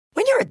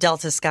a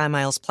Delta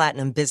SkyMiles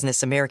Platinum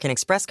Business American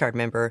Express card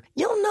member,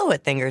 you'll know a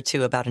thing or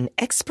two about an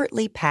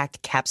expertly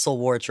packed capsule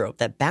wardrobe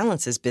that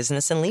balances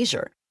business and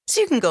leisure.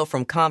 So you can go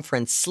from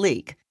conference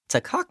sleek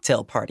to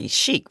cocktail party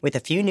chic with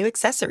a few new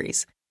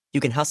accessories. You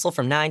can hustle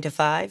from 9 to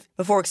 5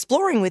 before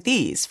exploring with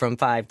ease from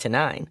 5 to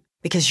 9.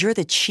 Because you're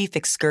the chief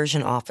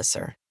excursion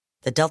officer.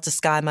 The Delta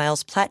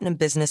SkyMiles Platinum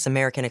Business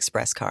American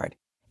Express card.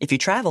 If you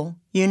travel,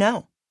 you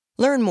know.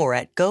 Learn more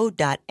at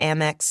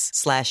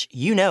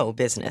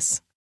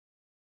go.amex/business.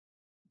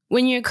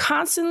 When you're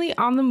constantly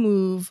on the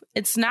move,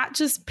 it's not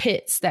just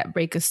pits that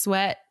break a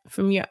sweat.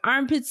 From your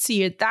armpits to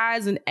your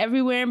thighs and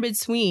everywhere in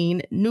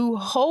between, new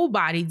whole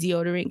body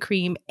deodorant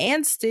cream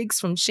and sticks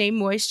from Shea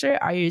Moisture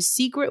are your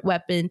secret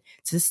weapon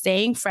to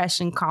staying fresh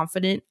and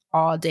confident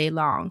all day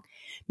long.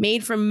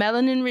 Made from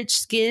melanin-rich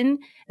skin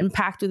and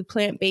packed with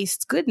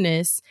plant-based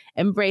goodness,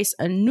 embrace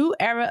a new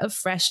era of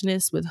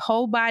freshness with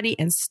whole body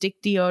and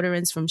stick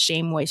deodorants from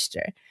Shea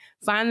Moisture.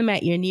 Find them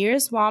at your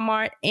nearest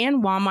Walmart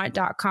and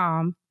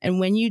walmart.com.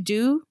 And when you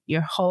do, your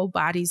whole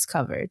body's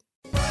covered.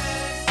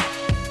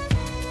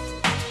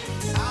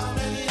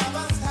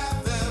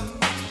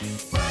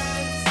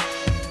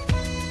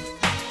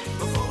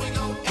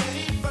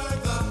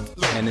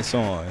 And it's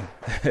on.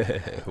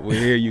 We're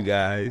here, you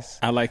guys.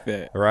 I like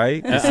that.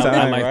 Right? It's I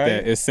time, like right?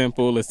 that. It's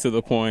simple. It's to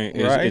the point.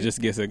 Right? It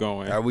just gets it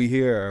going. Are we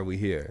here? Are we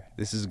here?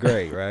 This is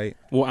great, right?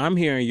 Well, I'm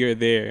here and you're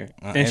there.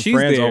 And she's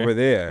friends there. over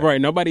there.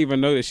 Right. Nobody even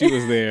know that she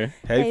was there.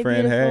 Hey,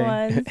 friend, beautiful hey.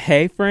 ones.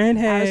 Hey, friend.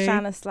 Hey. I was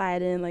trying to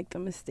slide in like the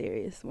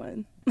mysterious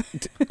one.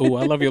 Oh,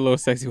 I love your little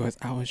sexy voice.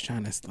 I was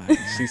trying to slide.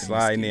 She's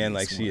sliding in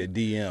like she a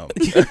DM.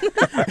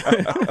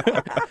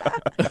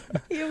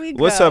 Here we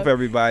go. What's up,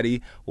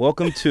 everybody?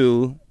 Welcome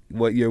to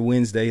what your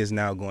Wednesday is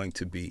now going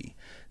to be.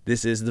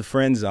 This is The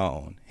Friend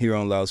Zone here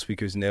on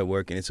Loudspeakers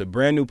Network, and it's a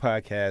brand new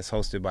podcast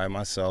hosted by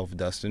myself,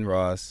 Dustin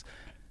Ross,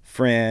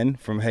 Friend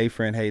from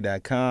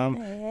HeyFriendHey.com,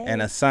 Hey.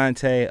 and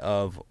Asante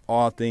of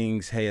all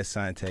things Hey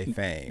Asante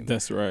fame.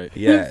 That's right.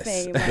 Yes.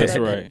 Fame. That's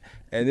right.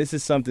 And this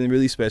is something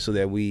really special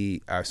that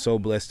we are so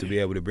blessed to be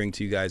able to bring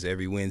to you guys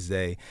every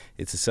Wednesday.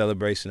 It's a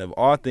celebration of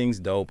all things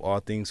dope, all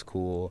things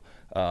cool.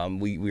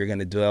 We're going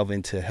to delve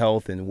into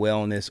health and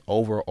wellness,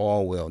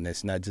 overall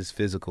wellness, not just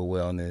physical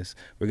wellness.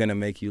 We're going to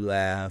make you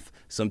laugh.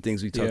 Some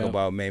things we talk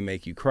about may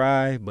make you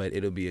cry, but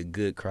it'll be a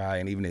good cry.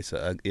 And even if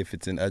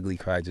it's an ugly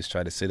cry, just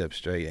try to sit up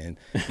straight and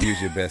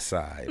use your best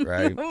side,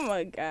 right? Oh,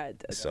 my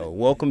God. So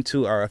welcome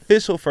to our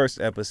official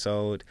first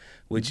episode,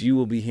 which you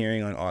will be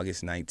hearing on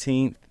August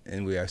 19th.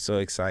 And we are so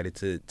excited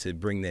to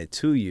bring that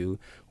to you.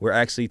 We're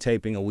actually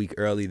taping a week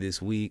early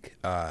this week.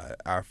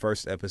 Our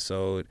first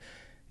episode,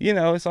 you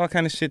know, it's all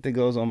kind of shit that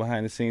goes on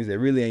behind the scenes that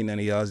really ain't none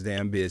of y'all's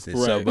damn business.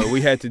 Right. So, but we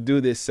had to do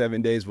this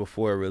 7 days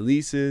before it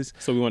releases.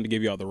 So we wanted to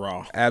give y'all the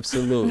raw.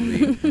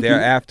 Absolutely.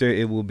 Thereafter,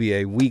 it will be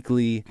a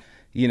weekly,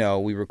 you know,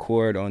 we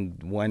record on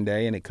one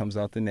day and it comes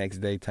out the next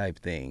day type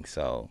thing.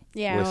 So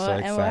Yeah, we're so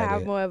excited. and we'll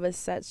have more of a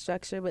set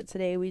structure, but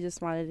today we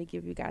just wanted to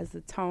give you guys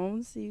the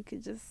tone so you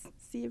could just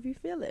see if you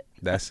feel it.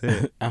 That's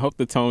it. I hope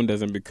the tone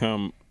doesn't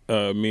become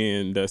me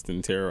and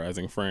Dustin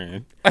terrorizing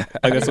Fran. Like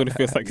that's what it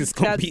feels like it's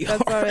gonna be.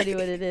 That's already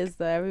what it is,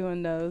 though.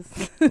 Everyone knows.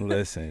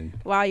 Listen.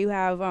 While you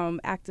have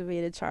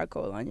activated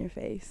charcoal on your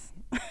face.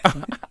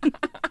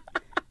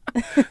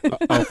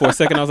 For a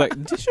second, I was like,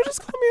 "Did you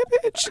just call me a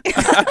bitch?"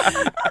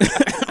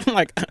 I'm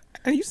like,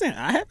 "Are you saying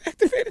I have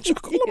activated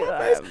charcoal on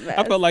my face?"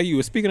 I felt like you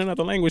were speaking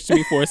another language to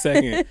me for a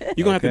second.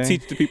 You're gonna have to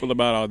teach the people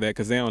about all that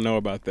because they don't know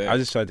about that. I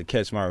just tried to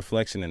catch my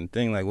reflection in the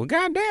thing, like, well,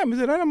 goddamn, is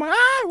it under my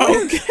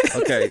eye?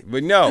 Okay,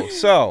 but no.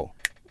 So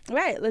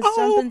Right, let's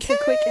jump into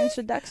quick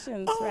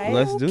introductions, right?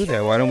 let's do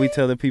that. Why don't we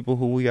tell the people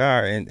who we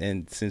are?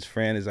 And since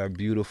Fran is our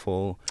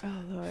beautiful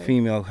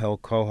female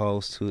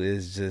co-host who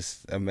is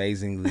just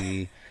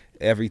amazingly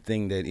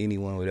everything that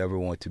anyone would ever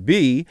want to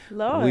be,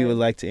 we would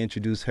like to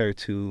introduce her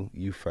to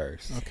you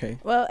first. Okay.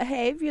 Well,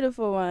 hey,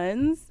 beautiful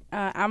ones.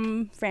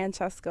 I'm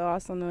Francesca,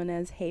 also known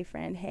as Hey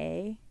Friend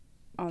Hey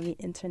on the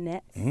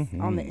internet,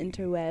 on the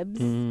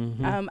interwebs.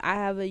 I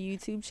have a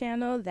YouTube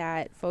channel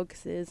that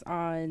focuses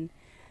on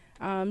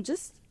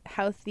just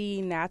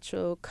healthy,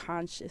 natural,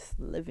 conscious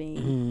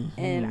living.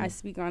 And I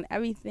speak on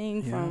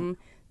everything from,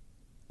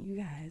 you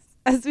guys,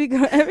 I speak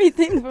on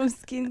everything from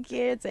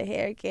skincare to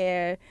hair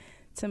care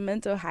to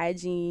mental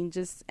hygiene,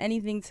 just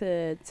anything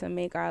to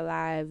make our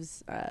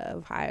lives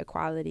of higher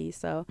quality.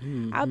 So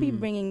I'll be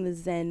bringing the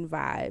Zen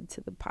vibe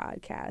to the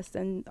podcast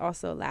and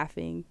also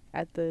laughing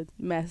at the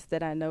mess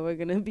that I know we're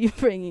going to be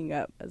bringing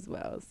up as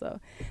well.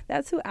 So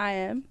that's who I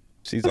am.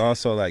 She's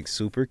also like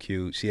super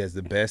cute. She has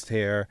the best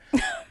hair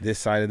this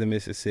side of the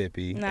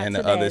Mississippi and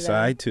the other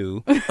side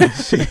too.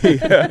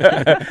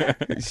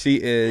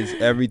 She is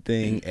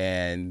everything,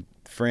 and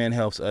Fran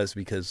helps us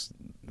because,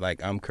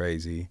 like, I'm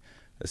crazy.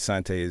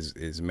 Asante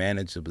is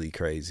manageably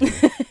crazy.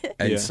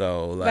 And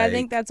so, like, but I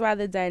think that's why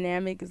the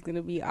dynamic is going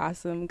to be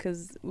awesome,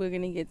 because we're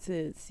going to get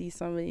to see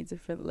so many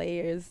different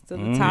layers to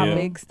the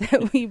topics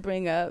that we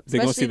bring up. They're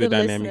going to see the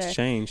dynamics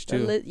change,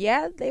 too.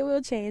 Yeah, they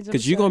will change.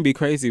 Because you're going to be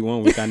crazy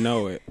one week, I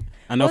know it.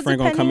 I know Frank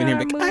gonna come in here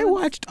and be like, I moods.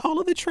 watched all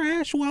of the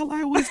trash while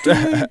I was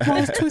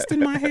twisting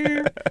my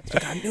hair. It's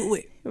like, I knew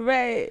it.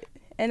 Right.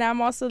 And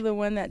I'm also the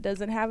one that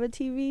doesn't have a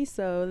TV,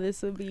 so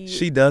this would be...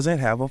 She doesn't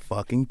have a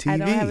fucking TV. I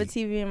don't have a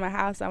TV in my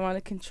house. I want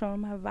to control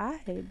my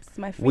vibes,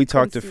 my We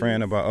talked to frequencies.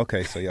 Fran about,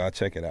 okay, so y'all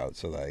check it out.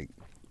 So, like,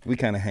 we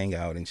kind of hang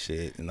out and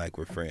shit, and, like,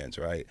 we're friends,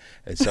 right?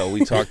 And so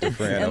we talked to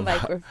Fran And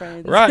about... like we're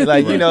friends. Right,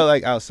 like, you know,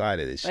 like, outside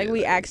of this shit. Like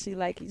we actually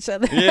like each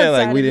other. Yeah,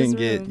 like, outside we of this didn't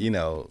get, room. you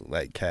know,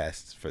 like,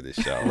 cast for this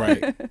show.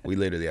 Right. We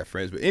literally are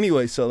friends. But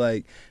anyway, so,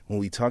 like, when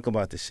we talk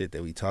about the shit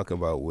that we talk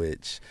about,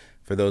 which...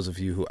 For those of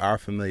you who are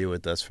familiar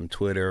with us from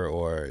Twitter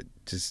or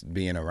just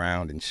being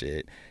around and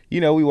shit, you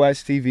know, we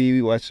watch TV,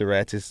 we watch the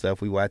ratchet stuff,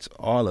 we watch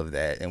all of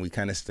that, and we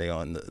kind of stay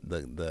on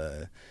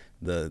the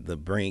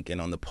brink and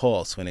on the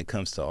pulse when it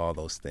comes to all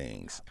those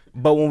things.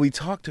 But when we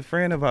talk to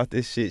Fran about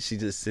this shit, she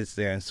just sits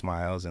there and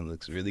smiles and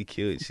looks really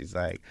cute. She's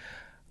like,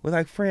 we're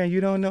like, Fran,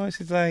 you don't know? And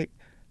she's like,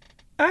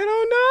 I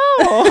don't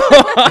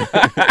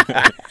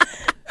know.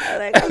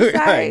 Like, I'm sorry,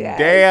 Like, guys.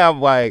 damn,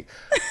 like,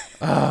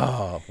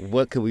 oh,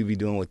 what could we be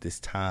doing with this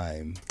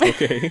time?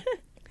 Okay.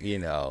 You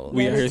know,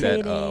 We are here,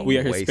 Meditating. we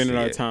are here wasted spending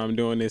our it. time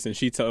doing this, and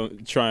she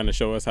trying to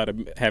show us how to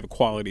have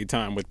quality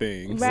time with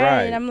things.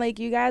 Right. I'm like,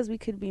 you guys, we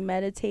could be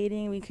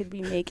meditating. We could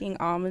be making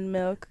almond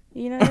milk.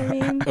 You know what I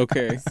mean?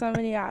 Okay. So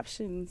many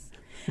options.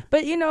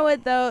 But you know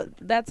what, though?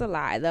 That's a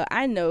lie, though.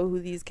 I know who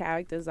these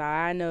characters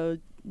are. I know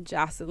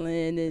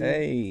Jocelyn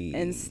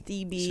and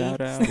Stevie.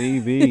 Shout out.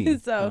 Stevie.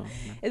 So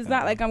it's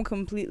not like I'm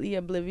completely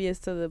oblivious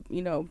to the,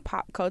 you know,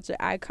 pop culture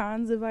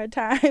icons of our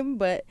time,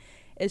 but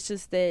it's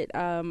just that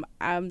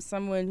I'm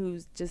someone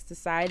who's just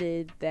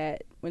decided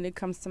that when it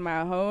comes to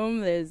my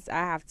home, I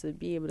have to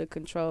be able to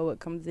control what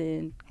comes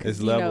in. 'Cause, There's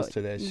you levels know,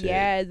 to that shit.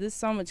 Yeah, there's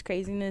so much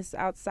craziness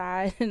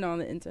outside and on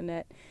the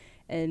internet.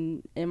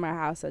 And in my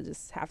house, I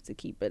just have to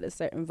keep it a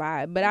certain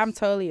vibe. But I'm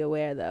totally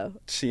aware, though.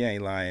 She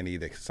ain't lying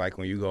either. It's like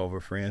when you go over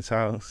a friend's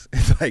house,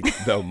 it's like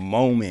the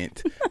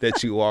moment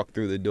that you walk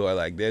through the door,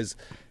 like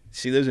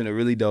she lives in a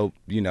really dope,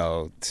 you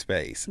know,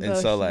 space. And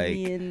so like,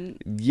 Bohemian.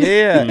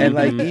 yeah. And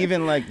like,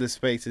 even like the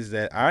spaces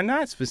that are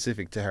not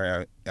specific to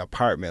her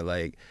apartment,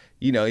 like,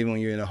 you know, even when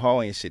you're in the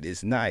hallway and shit,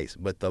 it's nice.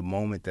 But the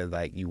moment that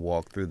like you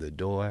walk through the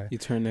door, You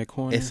turn that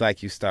corner. it's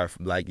like you start,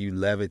 like you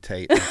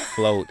levitate and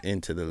float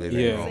into the living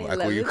Yeah. room. You Like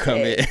when you come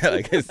in, levitate.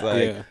 like it's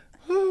like, Yeah.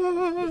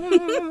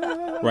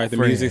 Right, the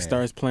Friend. music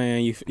starts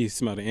playing. You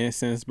smell the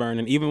incense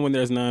burning. Even when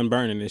there's none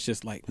burning, it's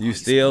just like you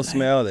still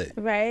smell it.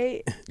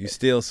 Right? You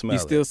still smell You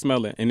it. still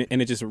smell it, and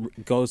it just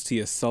goes to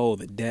your soul,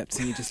 the depths,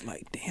 and you're just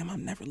like, damn,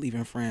 I'm never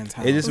leaving Fran's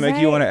house. It just make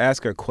you Right. want to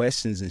ask her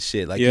questions and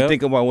shit. Like you Yep.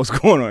 think about what's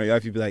going on in your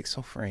life, you be like,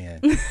 so Fran.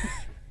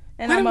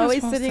 And What I'm am I always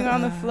supposed sitting to-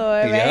 on the floor,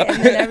 right? Yep.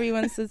 And then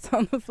everyone sits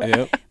on the floor.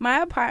 Yep. My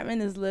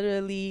apartment is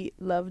literally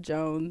Love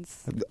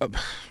Jones.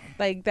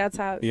 Like, that's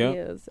how it Yep.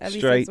 feels. At least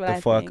Straight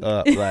that's the what I fuck think.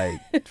 up,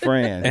 like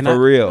Fran, And for I-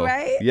 real.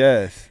 Right?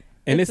 Yes.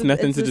 And it's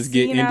nothing it's to a just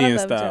get scene out of Indian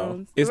Love style.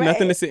 Jones. It's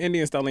nothing to Right. sit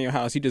Indian style in your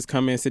house. You just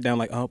come in, sit down,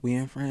 like, oh, we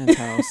in Fran's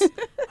house.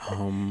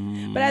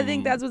 But I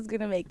think that's what's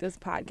going to make this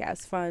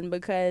podcast fun,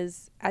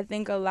 because I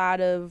think a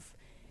lot of,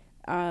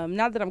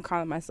 not that I'm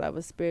calling myself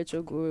a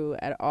spiritual guru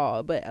at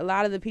all, but a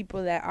lot of the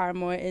people that are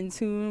more in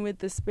tune with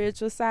the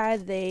spiritual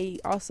side, they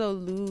also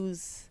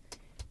lose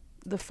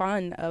the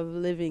fun of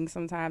living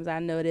sometimes, I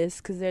notice,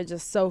 because they're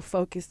just so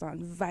focused on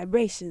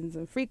vibrations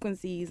and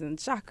frequencies and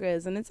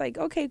chakras. And it's like,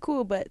 okay,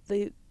 cool, but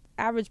the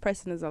average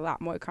person is a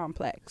lot more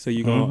complex. So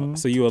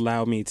you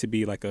allow me to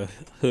be like a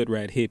hood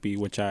rat hippie,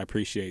 which I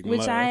appreciate. And Which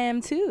love. I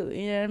am too.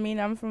 You know what I mean?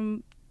 I'm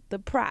from the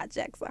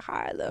projects of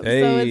Harlem. So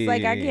Hey. it's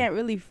like I can't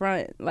really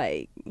front.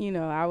 Like, you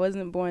know, I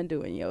wasn't born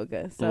doing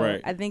yoga. So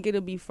Right. I think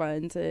it'll be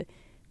fun to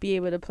be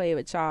able to play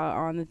with y'all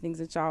on the things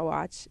that y'all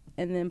watch,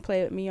 and then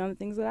play with me on the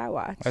things that I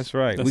watch. That's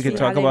right. That's we can right.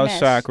 talk How they about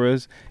mesh.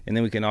 chakras, and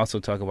then we can also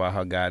talk about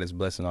how God is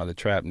blessing all the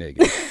trap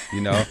niggas. You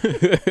know,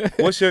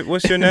 what's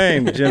your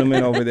name,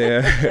 gentleman over there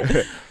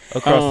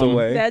across the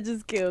way? That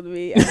just killed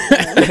me.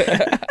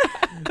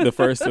 The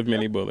first of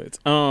many bullets.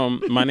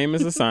 My name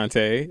is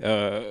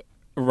Asante.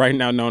 Right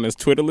now known as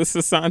Twitterless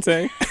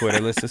Asante.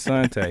 Twitterless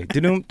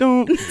Asante.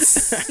 Dum.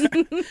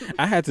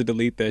 I had to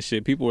delete that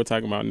shit. People were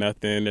talking about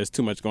nothing. There's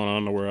too much going on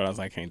in the world. I was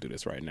like, I can't do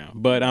this right now.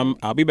 But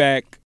I'll be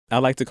back. I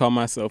like to call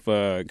myself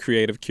a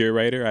creative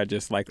curator. I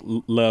just like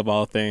love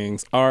all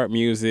things art,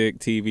 music,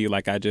 TV.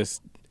 Like I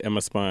just am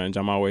a sponge.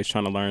 I'm always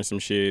trying to learn some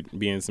shit,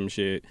 be in some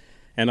shit.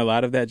 And a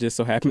lot of that just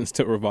so happens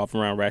to revolve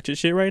around ratchet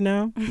shit right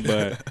now.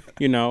 But,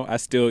 you know, I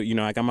still, you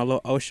know, I got my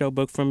little Osho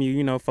book from you,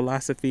 you know,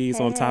 philosophies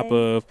on top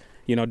of,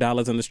 you know,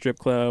 dollars in the strip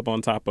club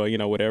on top of, you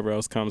know, whatever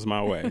else comes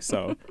my way.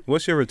 So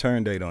What's your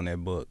return date on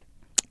that book?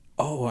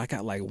 Oh, I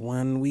got like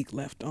 1 week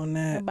left on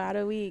that. About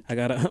a week. I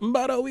got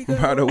about a week ago.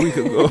 About a week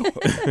ago.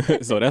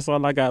 So that's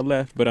all I got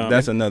left. But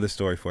that's another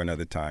story for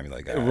another time.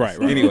 Like, right.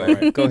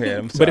 Anyway, go ahead.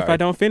 I'm sorry. But if I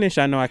don't finish,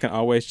 I know I can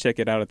always check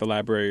it out at the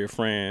Library of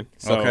Friend.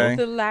 So Okay.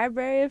 The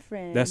Library of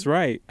Friends. that's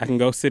right. I can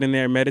go sit in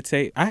there and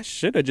meditate. I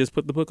should have just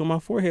put the book on my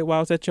forehead while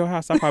I was at your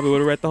house. I probably would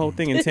have read the whole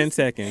thing in 10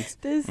 seconds.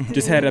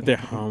 Just had it up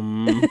there.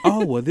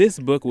 Oh, well, this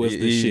book was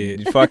the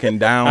shit. You fucking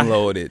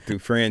download it through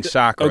Friend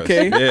Chakras.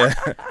 Okay. Yeah.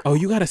 Oh,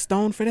 you got a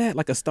stone for that?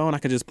 Like a stone I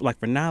could just, like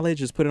for knowledge,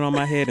 just put it on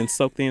my head and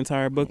soak the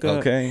entire book up?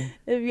 Okay.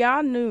 If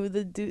y'all knew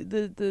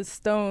the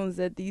stones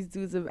that these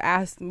dudes have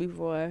asked me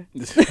for,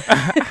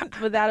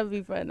 but that'll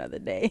be for another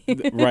day.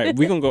 Right.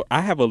 We're going to go.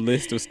 I have a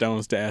list of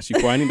stones to ask you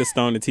for. I need a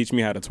stone to teach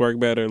me how to twerk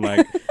better.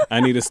 Like, I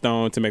need a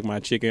stone to make my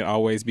chicken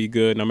always be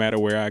good no matter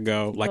where I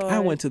go. Like, I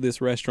went to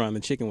this restaurant, the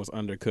chicken was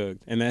undercooked,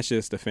 and that's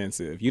just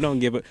offensive. You don't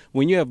give a...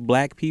 When you have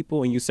black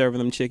people and you serving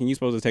them chicken, you're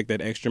supposed to take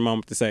that extra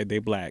moment to say they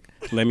black.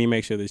 Let me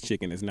make sure this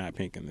chicken is not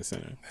pink in the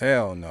center.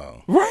 Hell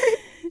no. Right?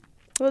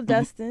 Well,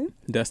 Dustin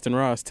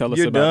Ross, tell us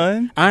You're about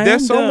done? it. I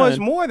There's am so done. much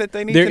more that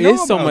they need There to know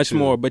is so about much you.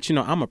 more, but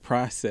I'm a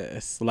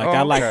process. Like okay.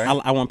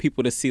 I want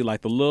people to see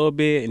like the little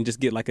bit and just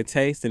get like a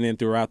taste, and then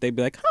throughout they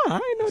be like, "Huh, I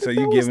didn't know." So that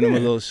you was giving them a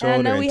there." little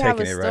shoulder and we have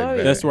taking a it right story.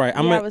 back. That's right.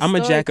 We have a I'm a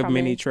story jack of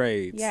coming. many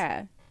trades.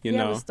 Yeah. You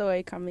have know. a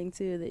story coming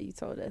too that you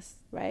told us,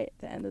 right? At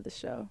the end of the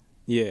show.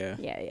 Yeah.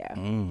 Yeah.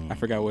 I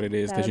forgot what it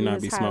is because That'll you be know I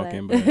be his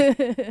smoking,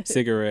 highlight. but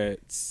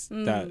cigarettes.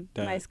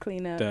 Nice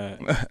cleanup.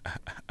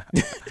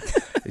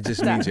 It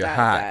just means you're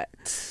hot.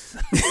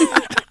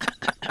 Dot.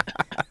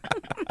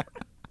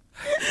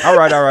 All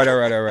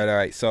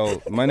right.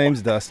 So my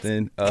name's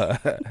Dustin.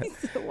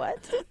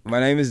 What? My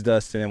name is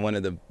Dustin, and one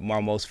of my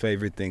most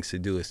favorite things to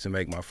do is to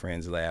make my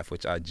friends laugh,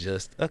 which I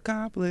just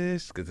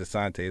accomplished because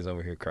Asante is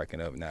over here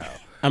cracking up now.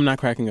 I'm not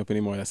cracking up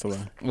anymore. That's a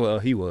lie. Well,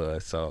 he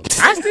was, so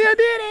I still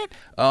did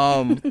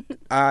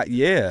it.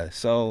 Yeah.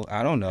 So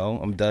I don't know.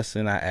 I'm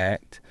Dustin. I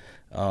act.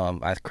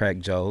 I crack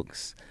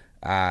jokes.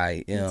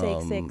 I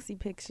take sexy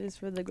pictures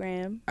for the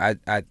gram. I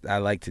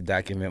like to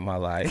document my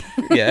life,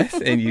 yes,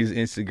 and use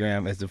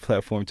Instagram as the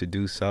platform to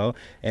do so.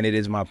 And it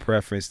is my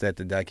preference that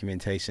the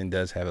documentation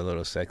does have a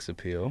little sex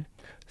appeal.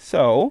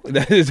 So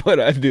that is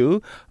what I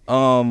do.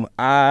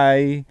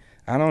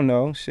 I don't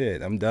know.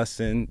 Shit, I'm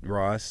Dustin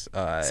Ross.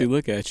 See,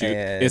 look at you.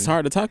 It's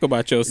hard to talk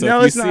about yourself.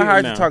 No, it's not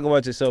hard to talk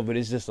about yourself, but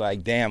it's just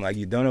like, damn, like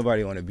you don't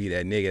nobody want to be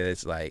that nigga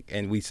that's like,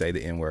 and we say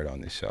the N-word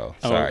on this show.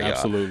 Sorry,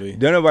 absolutely. Y'all.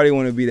 Don't nobody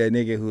want to be that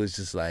nigga who is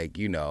just like,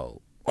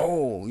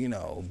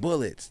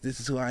 bullets. This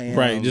is who I am.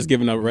 Right, just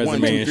giving up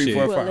resume 1, 2, and 3, shit.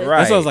 4, 5. Right.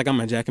 That's why I was like, I'm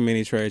a jack of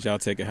many trades. Y'all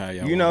take it how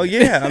y'all want.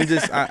 Yeah, I'm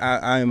just,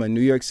 I am a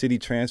New York City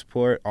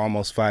transport,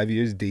 almost 5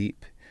 years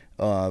deep.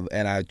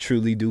 And I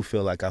truly do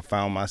feel like I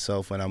found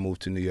myself when I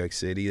moved to New York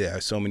City. There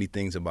are so many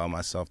things about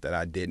myself that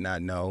I did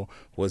not know,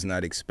 was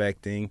not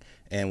expecting,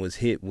 and was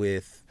hit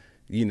with,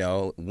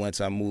 once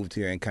I moved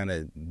here and kind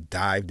of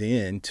dived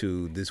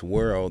into this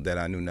world that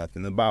I knew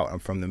nothing about. I'm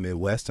from the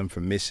Midwest. I'm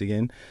from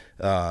Michigan.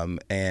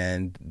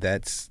 And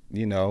that's,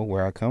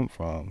 where I come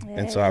from. Hey.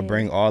 And so I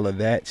bring all of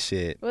that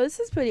shit. Well, this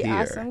is pretty here.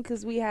 awesome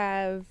because we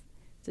have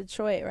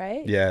Detroit,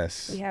 right?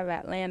 Yes. We have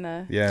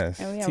Atlanta.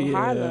 Yes. And we have TL.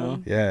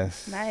 Harlem.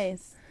 Yes.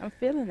 Nice. I'm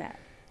feeling that.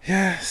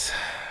 Yes.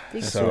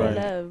 Big So- true right.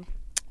 love.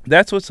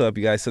 That's what's up,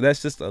 you guys. So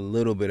that's just a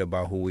little bit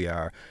about who we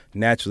are.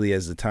 Naturally,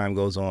 as the time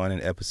goes on and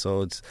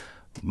episodes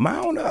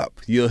mount up,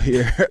 you'll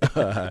hear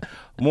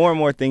more and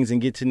more things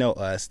and get to know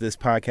us. This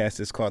podcast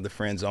is called The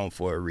Friend Zone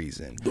for a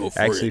reason.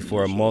 Actually,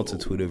 for a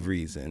multitude of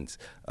reasons.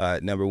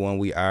 Number one,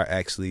 we are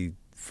actually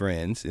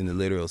friends in the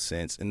literal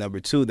sense. And number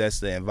two,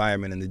 that's the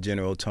environment and the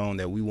general tone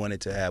that we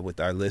wanted to have with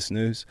our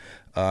listeners.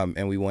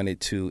 And we wanted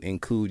to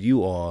include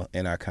you all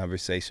in our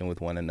conversation with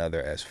one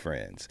another as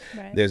friends.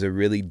 Right. There's a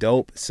really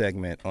dope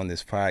segment on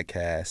this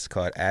podcast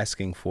called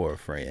Asking for a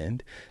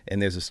Friend.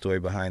 And there's a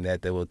story behind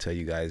that we'll tell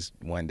you guys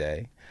one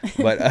day.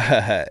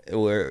 But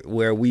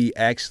where we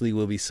actually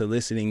will be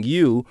soliciting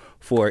you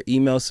for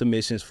email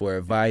submissions for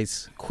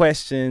advice,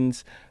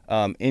 questions,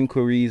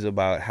 inquiries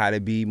about how to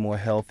be more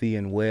healthy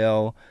and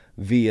well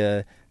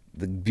via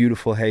the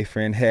beautiful Hey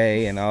Friend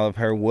Hey and all of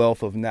her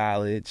wealth of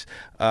knowledge.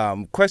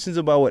 Questions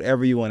about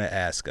whatever you want to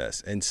ask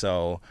us. And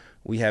so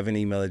we have an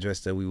email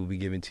address that we will be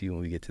giving to you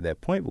when we get to that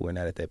point, but we're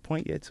not at that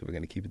point yet, so we're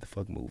going to keep it the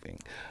fuck moving.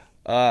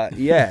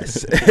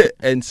 Yes.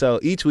 And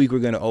so each week we're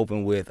going to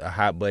open with a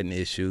hot button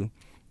issue.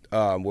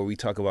 Where we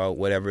talk about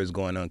whatever is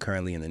going on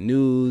currently in the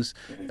news,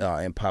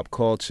 in pop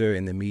culture,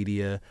 in the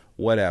media,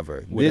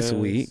 whatever. This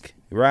week,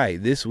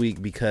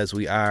 because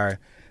we are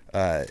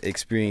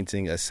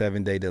experiencing a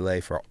 7-day delay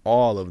for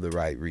all of the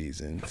right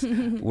reasons,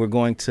 we're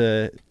going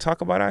to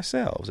talk about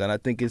ourselves. And I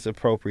think it's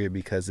appropriate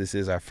because this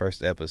is our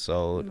first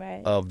episode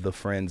of The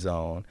Friend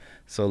Zone.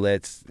 So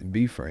let's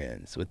be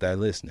friends with our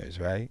listeners,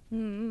 right?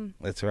 Mm-hmm.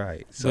 That's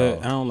right. So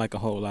But I don't like a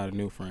whole lot of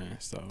new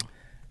friends, so.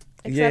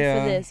 Except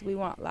for this, we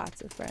want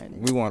lots of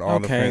friends. We want all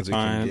the friends we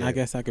can get. I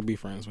guess I could be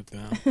friends with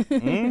them.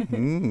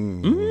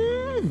 Mm-hmm.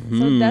 Mm-hmm.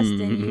 So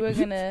Dustin,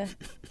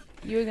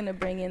 you were gonna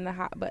bring in the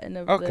hot button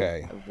of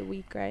the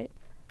week, right?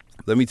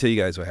 Let me tell you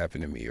guys what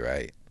happened to me,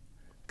 right?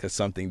 because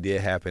something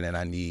did happen and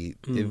I need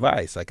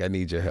advice. Like, I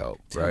need your help,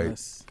 right?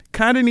 Us.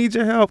 Kind of need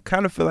your help.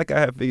 Kind of feel like I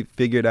have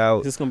figured out.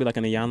 Is this gonna be like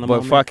an Iyanla But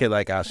moment? fuck it,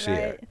 like, I'll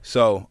share. Right.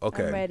 So, I'm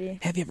okay. ready.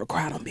 Have you ever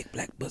cried on big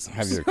black bosoms?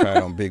 Have you ever cried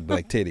on big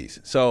black titties?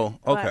 So,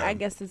 okay. Well, I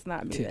guess it's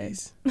not me then.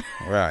 Titties.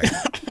 Right.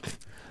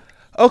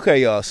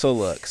 Okay, y'all. So,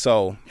 look.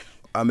 So,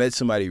 I met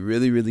somebody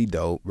really, really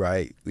dope,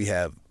 right? We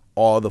have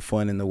all the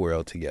fun in the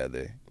world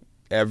together.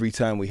 Every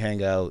time we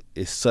hang out,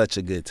 it's such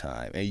a good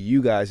time. And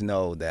you guys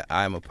know that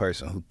I'm a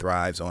person who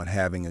thrives on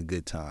having a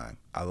good time.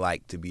 I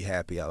like to be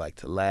happy. I like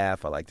to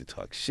laugh. I like to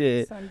talk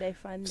shit. Sunday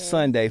fun day.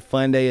 Sunday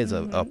fun day is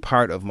a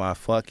part of my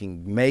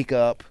fucking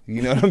makeup.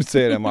 You know what I'm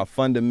saying? I'm a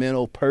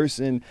fundamental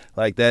person.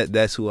 Like that.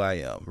 That's who I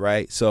am,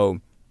 right? So,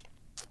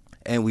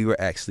 and we were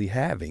actually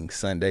having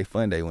Sunday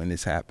fun day when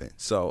this happened.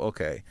 So,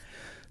 okay.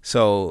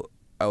 So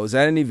I was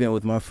at an event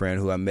with my friend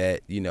who I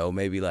met,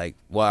 maybe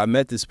I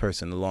met this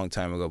person a long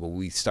time ago, but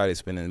we started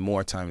spending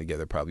more time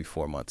together probably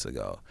 4 months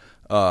ago.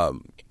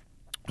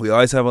 We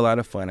always have a lot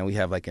of fun, and we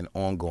have like an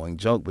ongoing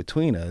joke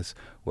between us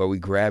where we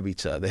grab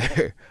each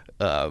other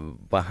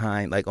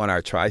behind, like on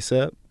our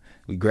tricep.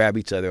 We grab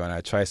each other on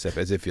our tricep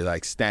as if you're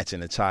like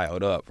snatching a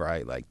child up,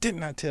 right? Like,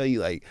 didn't I tell you?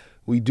 Like,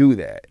 we do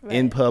that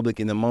in public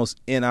in the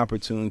most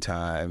inopportune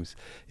times,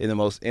 in the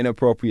most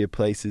inappropriate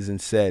places and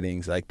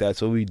settings. Like,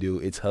 that's what we do.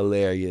 It's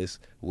hilarious.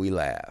 We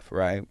laugh,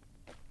 right?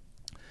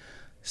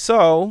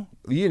 So,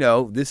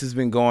 this has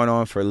been going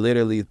on for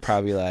literally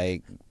probably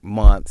like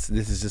months.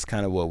 This is just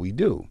kind of what we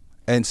do.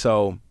 And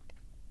so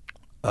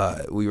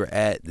we were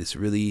at this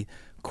really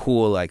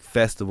cool like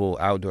festival,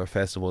 outdoor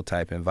festival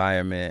type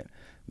environment,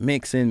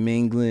 mixing,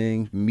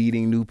 mingling,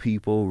 meeting new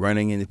people,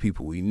 running into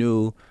people we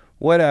knew,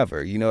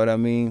 whatever. You know what I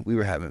mean? We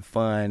were having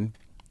fun.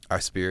 Our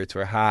spirits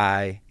were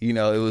high. It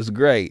was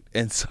great.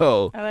 And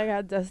so I like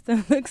how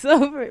Dustin looks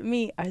over at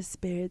me. Our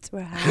spirits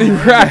were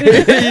high.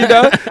 Right,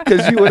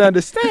 because you would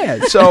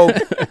understand. So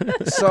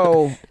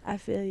I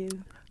feel you.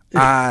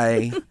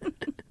 I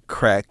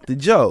cracked the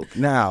joke.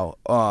 Now,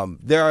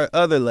 there are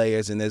other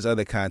layers and there's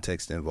other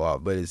context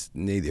involved, but it's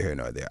neither here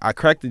nor there. I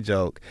cracked the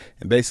joke,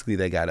 and basically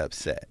they got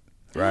upset,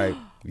 right?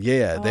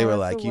 Yeah, they were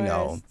like,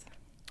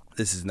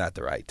 this is not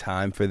the right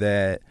time for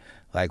that.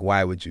 Like,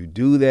 why would you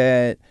do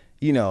that?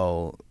 You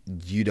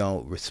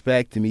don't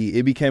respect me.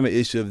 It became an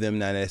issue of them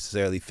not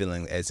necessarily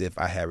feeling as if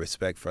I had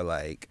respect for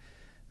like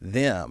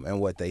them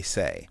and what they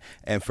say.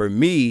 And for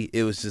me,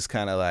 it was just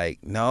kind of like,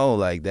 no,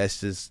 like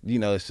that's just,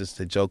 it's just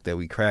a joke that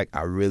we crack.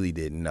 I really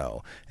didn't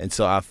know. And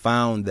so I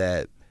found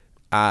that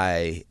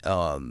I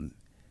don't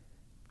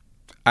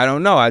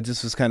know. I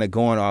just was kind of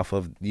going off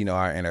of,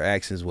 our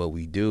interactions, what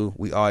we do.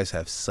 We always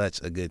have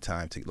such a good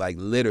time. Like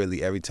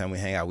literally every time we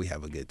hang out, we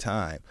have a good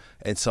time.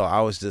 And so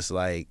I was just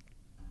like,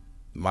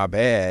 my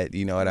bad,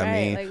 you know what I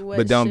mean? Like,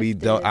 but don't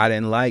I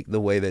didn't like the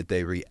way that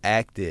they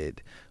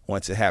reacted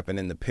once it happened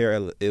in the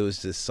parallel. It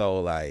was just so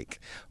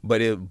like, so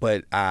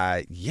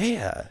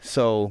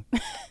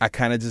I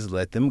kind of just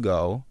let them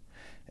go,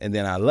 and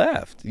then I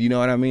left, you know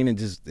what I mean? And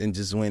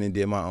just went and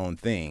did my own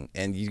thing.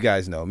 And you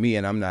guys know me,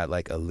 and I'm not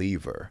like a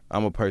leaver.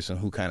 I'm a person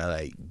who kind of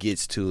like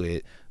gets to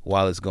it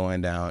while it's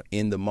going down.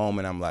 In the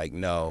moment, I'm like,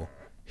 no,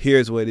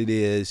 here's what it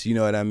is, you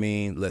know what I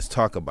mean? Let's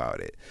talk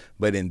about it.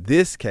 But in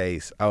this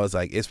case, I was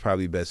like, it's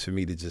probably best for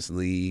me to just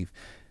leave.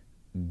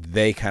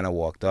 They kind of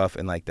walked off,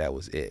 and like that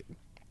was it.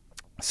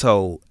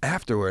 So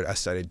afterward, I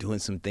started doing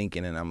some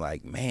thinking, and I'm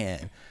like,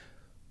 man,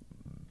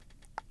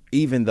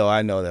 even though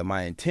I know that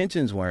my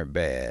intentions weren't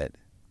bad,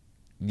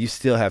 you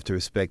still have to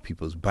respect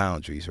people's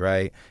boundaries,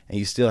 right? And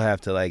you still have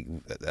to like,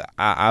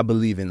 I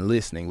believe in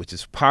listening, which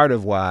is part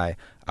of why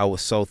I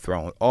was so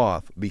thrown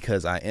off,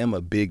 because I am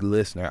a big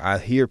listener. I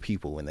hear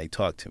people when they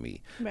talk to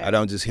me. Right. I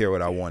don't just hear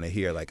what I want to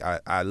hear. Like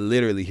I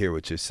literally hear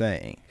what you're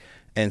saying.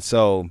 And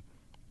so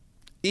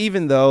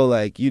even though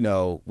like,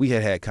 we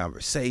had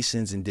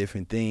conversations and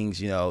different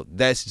things,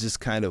 that's just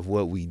kind of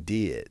what we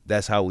did.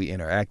 That's how we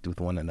interact with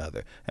one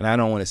another. And I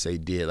don't want to say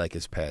did like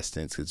it's past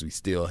tense because we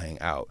still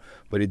hang out,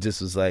 but it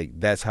just was like,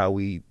 that's how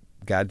we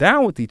got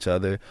down with each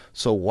other.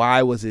 So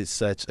why was it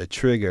such a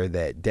trigger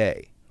that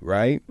day?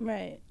 Right?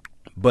 Right.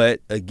 But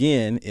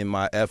again, in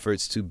my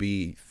efforts to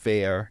be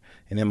fair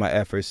and in my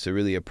efforts to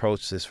really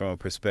approach this from a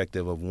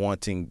perspective of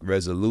wanting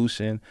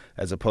resolution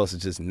as opposed to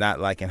just not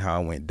liking how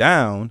I went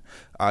down,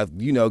 I,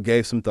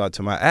 gave some thought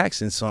to my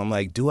actions. So I'm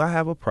like, do I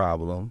have a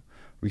problem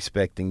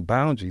respecting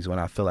boundaries when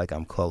I feel like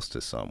I'm close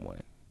to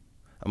someone?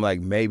 I'm like,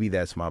 maybe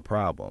that's my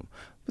problem.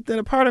 But then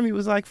a part of me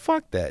was like,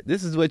 fuck that.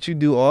 This is what you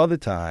do all the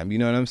time. You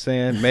know what I'm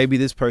saying? Maybe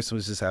this person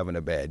was just having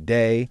a bad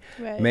day.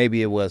 Right.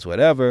 Maybe it was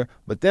whatever.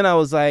 But then I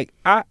was like,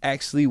 I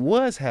actually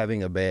was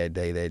having a bad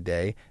day that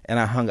day. And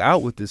I hung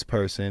out with this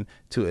person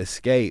to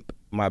escape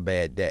my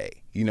bad day.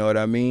 You know what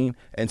I mean?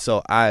 And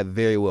so I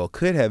very well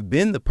could have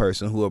been the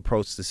person who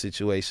approached the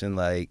situation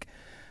like,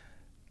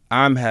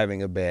 I'm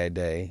having a bad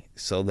day,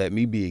 so let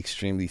me be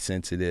extremely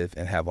sensitive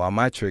and have all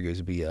my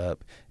triggers be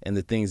up, and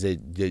the things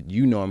that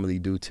you normally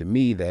do to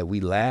me that we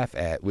laugh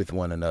at with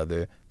one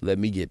another, let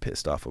me get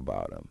pissed off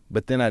about them.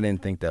 But then I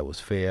didn't think that was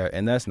fair,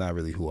 and that's not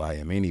really who I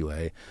am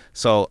anyway.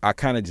 So I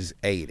kind of just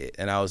ate it,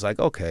 and I was like,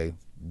 okay,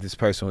 this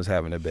person was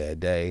having a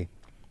bad day.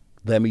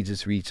 Let me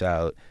just reach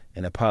out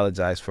and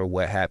apologize for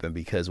what happened,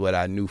 because what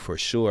I knew for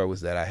sure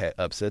was that I had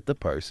upset the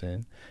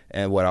person,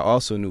 and what I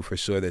also knew for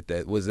sure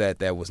that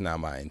was not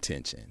my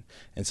intention.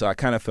 And so I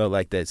kind of felt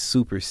like that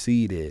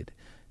superseded,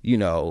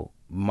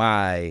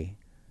 my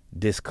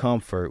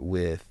discomfort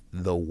with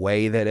the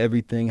way that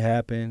everything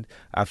happened.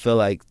 I feel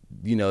like,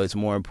 it's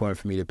more important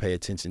for me to pay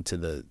attention to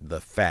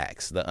the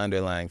facts, the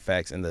underlying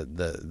facts, and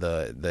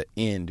the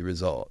end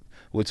result,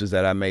 which was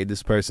that I made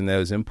this person that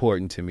was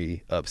important to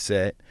me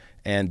upset.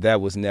 And that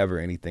was never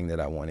anything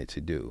that I wanted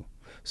to do.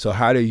 So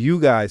how do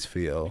you guys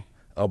feel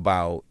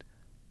about,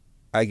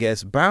 I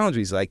guess,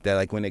 boundaries like that?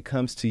 Like when it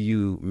comes to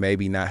you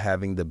maybe not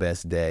having the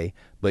best day,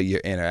 but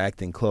you're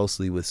interacting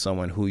closely with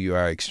someone who you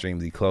are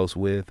extremely close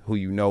with, who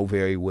you know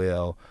very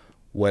well,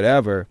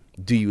 whatever.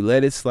 Do you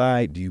let it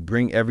slide? Do you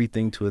bring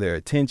everything to their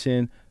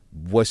attention?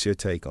 What's your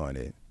take on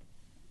it?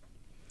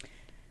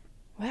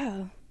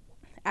 Wow.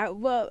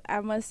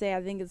 I must say,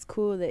 I think it's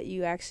cool that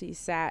you actually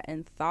sat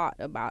and thought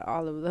about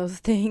all of those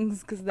things,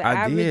 because the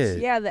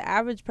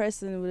average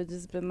person would have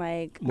just been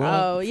like,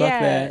 well,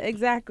 that.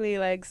 Exactly,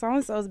 like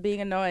so-and-so's being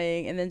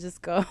annoying, and then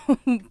just go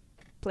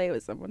play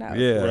with someone else.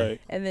 Yeah.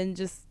 Right. And then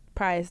just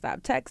probably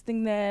stop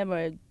texting them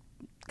or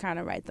kind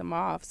of write them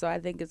off. So I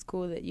think it's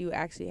cool that you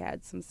actually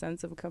had some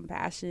sense of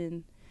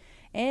compassion.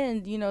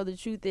 And, the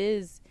truth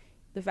is,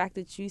 the fact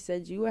that you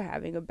said you were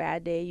having a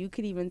bad day, you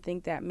could even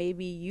think that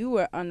maybe you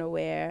were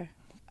unaware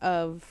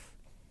of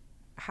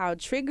how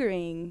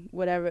triggering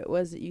whatever it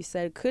was that you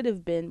said could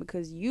have been,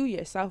 because you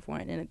yourself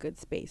weren't in a good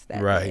space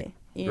that day.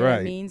 You know what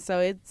I mean? So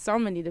it's so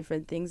many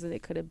different things that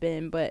it could have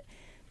been. But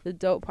the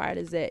dope part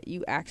is that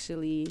you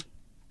actually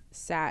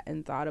sat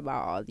and thought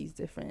about all these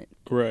different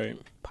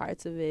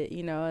parts of it.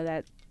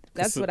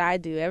 That's what I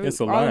do.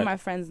 All of my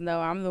friends know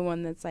I'm the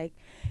one that's like,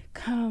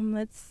 come,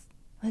 let's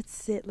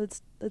sit,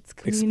 let's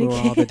communicate.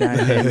 Explore all the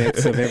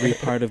dynamics of every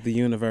part of the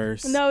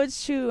universe. No,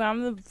 it's true.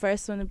 I'm the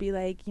first one to be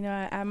like,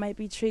 I might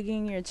be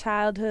triggering your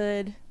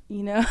childhood,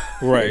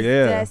 Right,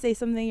 yeah. Did I say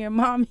something your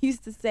mom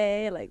used to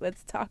say? Like,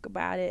 let's talk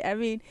about it. I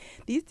mean,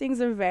 these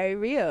things are very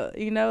real,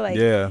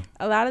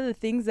 a lot of the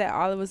things that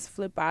all of us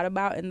flip out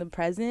about in the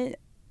present,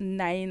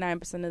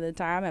 99% of the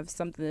time have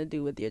something to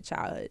do with your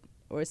childhood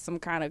or some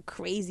kind of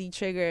crazy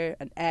trigger,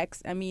 an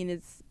ex. I mean,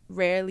 it's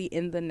rarely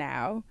in the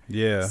now.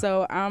 Yeah.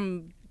 So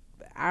I'm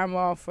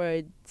all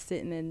for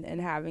sitting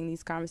and having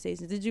these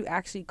conversations. Did you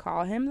actually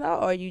call him, though,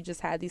 or you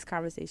just had these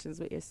conversations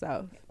with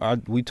yourself?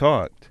 We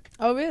talked.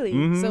 Oh, really?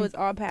 Mm-hmm. So it's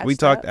all patched We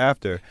talked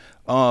after.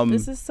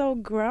 This is so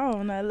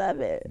grown. I love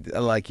it.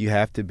 Like, you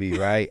have to be,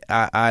 right?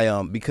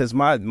 I because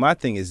my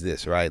thing is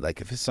this, right? Like,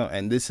 if it's something,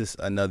 and this is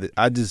another,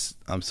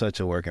 I'm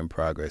such a work in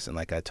progress. And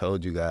like I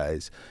told you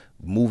guys,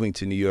 moving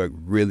to New York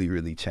really,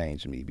 really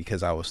changed me,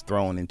 because I was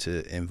thrown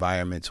into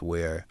environments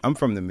where I'm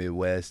from the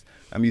Midwest.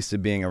 I'm used to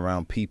being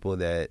around people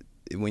that,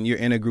 when you're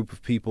in a group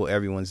of people,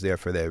 everyone's there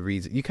for that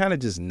reason. You kind of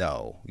just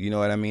know, you know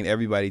what I mean?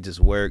 Everybody just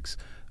works,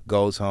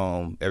 goes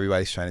home.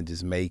 Everybody's trying to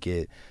just make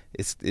it.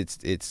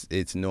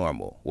 It's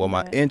normal. Well,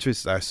 my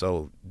interests are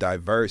so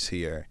diverse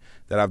here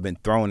that I've been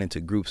thrown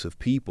into groups of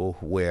people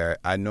where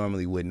I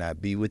normally would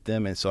not be with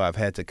them. And so I've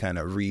had to kind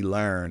of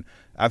relearn.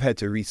 I've had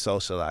to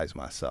re-socialize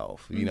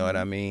myself. You know what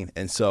I mean?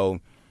 And so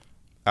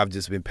I've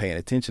just been paying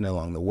attention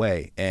along the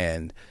way.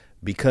 And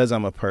because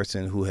I'm a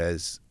person who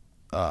has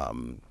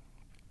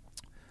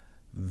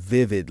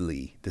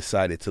vividly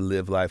decided to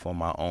live life on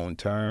my own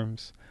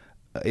terms,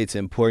 it's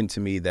important to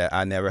me that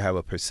I never have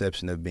a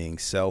perception of being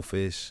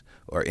selfish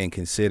or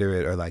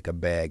inconsiderate or like a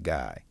bad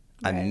guy.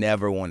 Right. I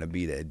never want to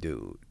be that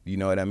dude. You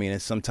know what I mean?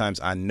 And sometimes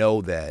I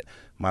know that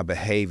my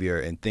behavior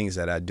and things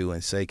that I do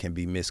and say can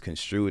be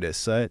misconstrued as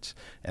such,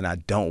 and I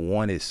don't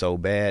want it so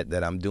bad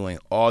that I'm doing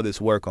all this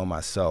work on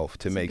myself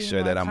to make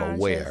sure that I'm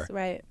aware.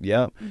 Right.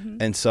 Yep. Mm-hmm.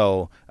 And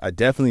so I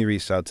definitely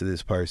reached out to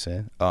this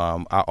person.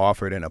 I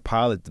offered an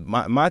apology.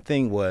 My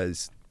thing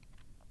was,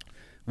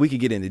 we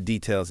could get into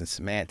details and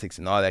semantics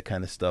and all that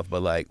kind of stuff,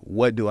 but like,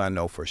 what do I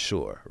know for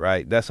sure,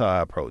 right? That's how I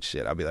approach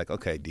shit. I'll be like,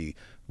 okay, D,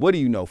 what do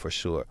you know for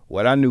sure?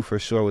 What I knew for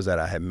sure was that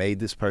I had made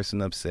this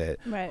person upset,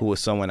 who was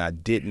someone I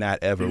did not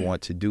ever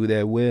want to do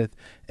that with.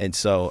 And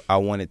so I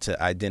wanted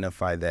to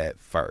identify that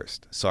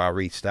first. So I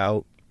reached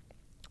out.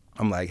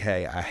 I'm like,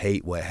 hey, I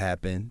hate what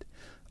happened.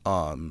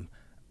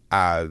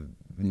 I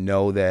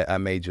know that I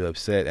made you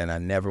upset and I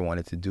never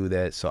wanted to do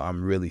that. So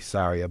I'm really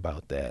sorry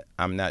about that.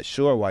 I'm not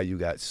sure why you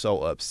got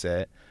so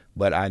upset,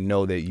 but I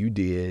know that you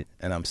did,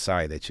 and I'm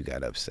sorry that you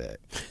got upset.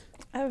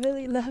 I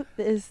really love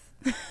this.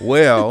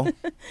 Well,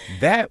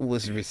 that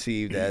was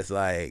received as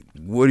like,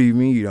 what do you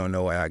mean you don't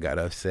know why I got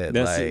upset?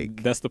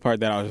 That's the part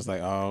that I was just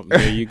like, oh,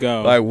 there you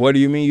go. Like, what do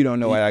you mean you don't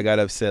know why I got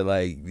upset?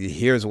 Like,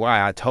 here's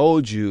why. I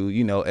told you,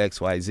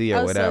 X, Y, Z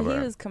or whatever. So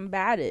he was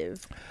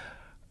combative.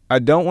 I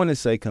don't want to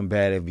say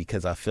combative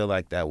because I feel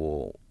like that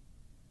will,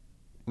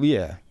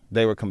 yeah,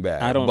 they were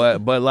combative. I don't.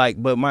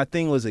 But my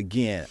thing was,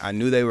 again, I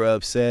knew they were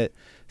upset,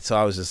 so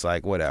I was just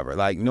like, whatever.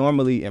 Like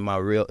normally in my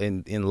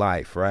in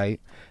life, right?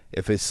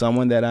 If it's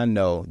someone that I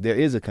know, there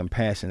is a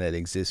compassion that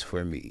exists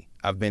for me.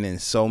 I've been in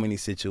so many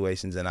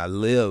situations, and I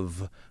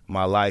live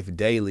my life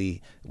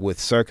daily with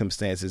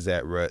circumstances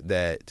that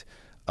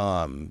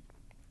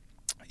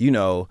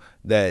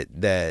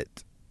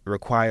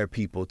require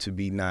people to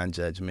be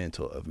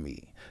non-judgmental of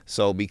me.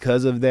 So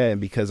because of that, and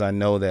because I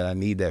know that I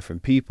need that from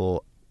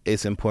people,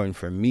 it's important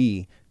for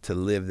me to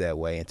live that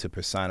way and to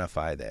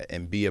personify that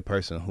and be a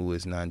person who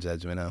is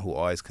non-judgmental, who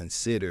always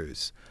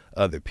considers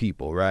other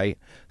people, right?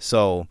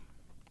 So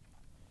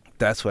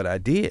that's what I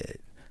did.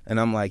 And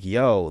I'm like,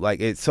 yo, like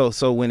it's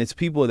so when it's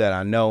people that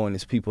I know and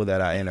it's people that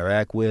I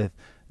interact with,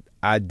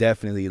 I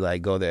definitely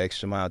like go the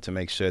extra mile to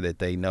make sure that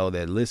they know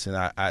that, listen,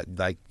 I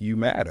like, you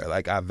matter.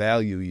 Like, I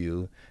value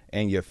you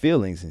and your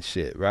feelings and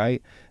shit,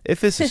 right?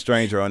 If it's a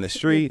stranger on the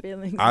street,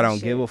 I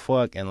don't give a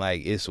fuck. And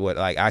like, it's what,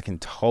 like, I can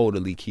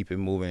totally keep it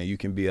moving and you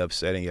can be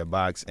upset in your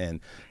box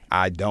and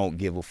I don't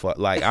give a fuck.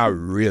 Like, I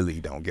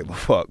really don't give a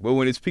fuck. But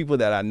when it's people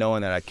that I know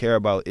and that I care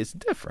about, it's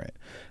different.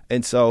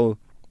 And so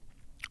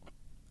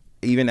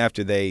even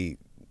after they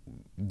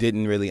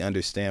didn't really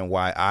understand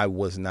why I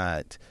was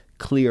not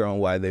clear on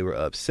why they were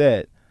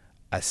upset,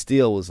 I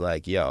still was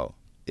like, yo,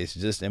 it's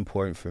just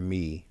important for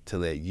me to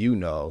let you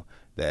know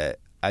that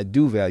I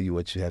do value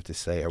what you have to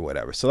say or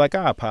whatever. So like,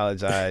 I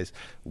apologize.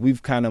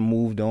 We've kind of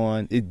moved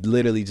on. It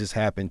literally just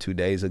happened 2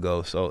 days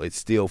ago, so it's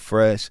still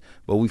fresh,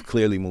 but we've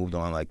clearly moved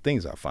on. Like,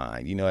 things are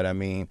fine, you know what I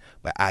mean?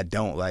 But I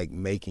don't like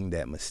making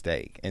that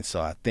mistake. And so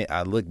I think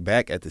I look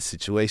back at the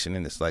situation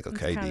and it's like,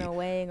 okay, D,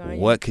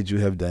 what could you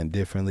have done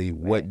differently?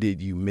 Right. What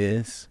did you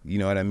miss? You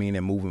know what I mean?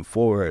 And moving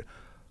forward,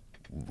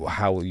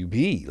 how will you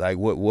be? Like,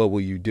 what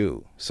will you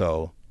do?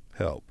 So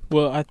help.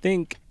 Well, I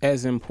think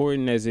as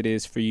important as it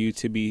is for you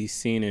to be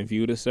seen and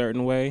viewed a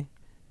certain way,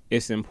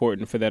 it's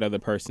important for that other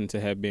person to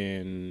have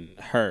been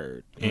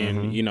heard. Mm-hmm.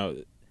 And, you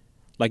know,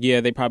 like,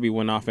 yeah, they probably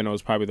went off and it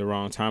was probably the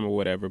wrong time or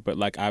whatever. But,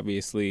 like,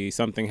 obviously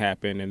something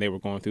happened and they were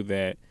going through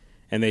that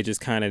and they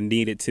just kind of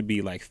needed to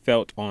be, like,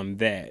 felt on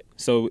that.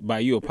 So by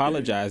you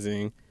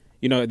apologizing,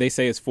 you know, they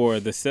say it's for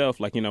the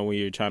self, like, you know, when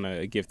you're trying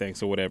to give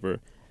thanks or whatever.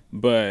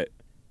 But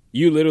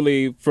you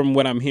literally, from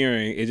what I'm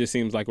hearing, it just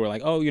seems like we're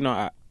like, oh,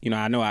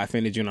 I know I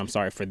offended you and I'm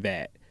sorry for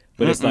that.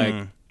 But it's like,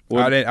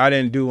 well, I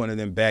didn't do one of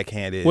them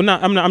backhanded. Well, no,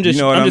 I'm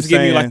just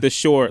giving you like the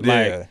short,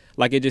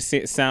 like it just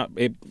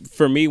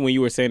for me when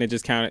you were saying it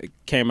just kind of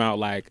came out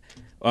like,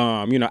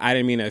 I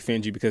didn't mean to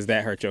offend you because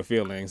that hurt your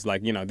feelings.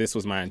 Like, this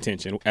was my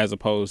intention, as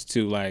opposed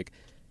to like,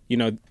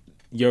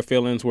 your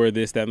feelings were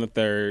this, that, and the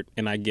third,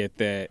 and I get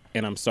that,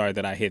 and I'm sorry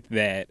that I hit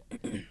that.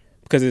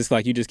 Because it's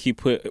like you just keep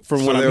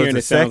from what I'm hearing,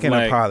 it sounds like. So there was a second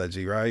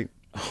apology, right?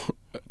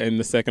 And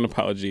the second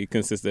apology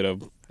consisted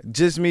of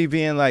just me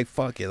being like,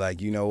 fuck it,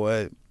 like, you know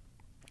what?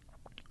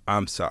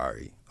 I'm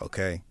sorry,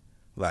 okay?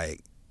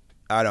 Like,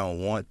 I don't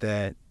want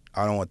that.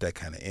 I don't want that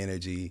kind of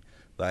energy.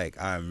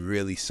 Like, I'm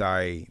really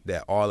sorry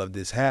that all of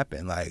this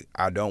happened. Like,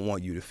 I don't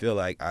want you to feel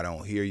like I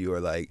don't hear you or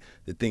like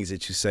the things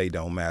that you say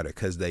don't matter,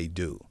 because they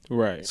do.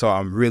 Right. So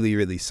I'm really,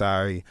 really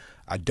sorry.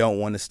 I don't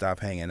want to stop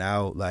hanging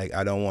out. Like,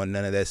 I don't want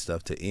none of that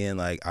stuff to end.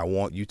 Like, I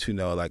want you to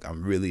know, like,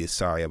 I'm really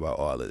sorry about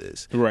all of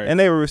this. Right. And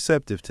they were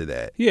receptive to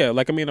that. Yeah,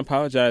 like, I mean,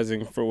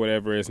 apologizing for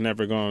whatever is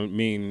never going to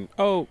mean,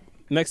 oh,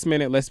 next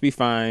minute, let's be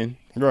fine.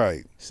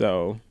 Right.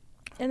 So.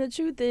 And the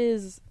truth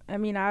is, I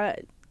mean, I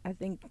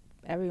think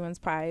everyone's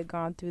probably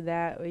gone through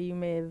that, where you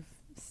may have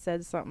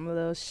said something a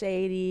little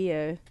shady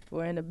or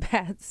were in a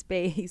bad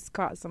space,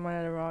 caught someone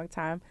at the wrong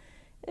time.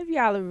 If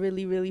y'all are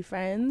really, really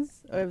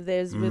friends, or if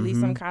there's really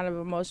some kind of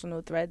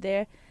emotional thread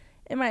there,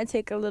 it might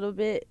take a little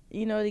bit,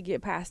 to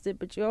get past it,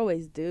 but you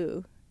always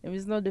do.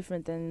 It's no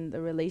different than the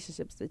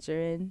relationships that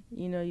you're in.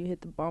 You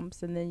hit the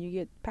bumps and then you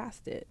get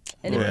past it.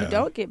 And if you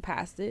don't get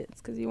past it,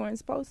 it's because you weren't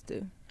supposed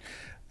to.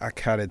 I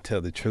kind of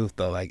tell the truth,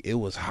 though. Like, it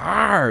was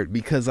hard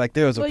because, like,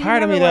 there was a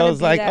part of me that was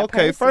like,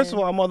 okay, first of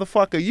all,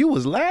 motherfucker, you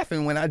was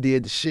laughing when I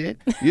did the shit.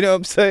 You know what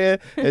I'm saying?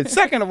 And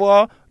second of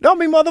all, don't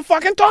be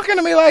motherfucking talking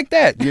to me like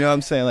that. You know what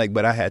I'm saying? Like,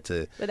 but I had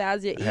to, but that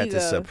was your ego. Had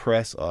to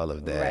suppress all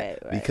of that.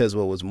 Right. Because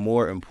what was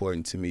more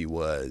important to me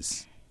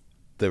was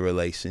the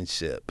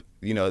relationship.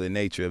 The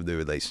nature of the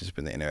relationship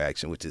and the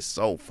interaction, which is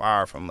so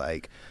far from,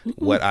 like,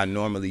 what I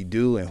normally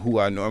do and who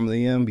I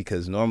normally am,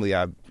 because normally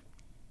I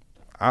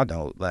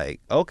don't, like,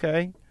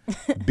 okay,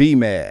 be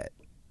mad,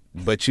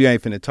 but you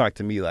ain't finna talk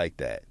to me like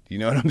that. You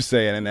know what I'm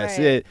saying? And that's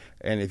it.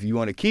 And if you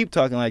want to keep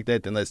talking like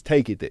that, then let's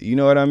take it there. You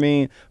know what I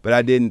mean? But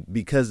I didn't,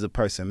 because the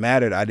person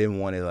mattered, I didn't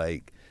want to,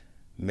 like,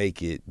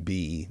 make it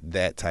be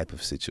that type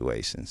of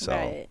situation.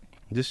 So,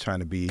 I'm just trying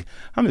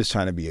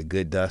to be a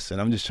good Dustin.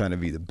 I'm just trying to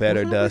be the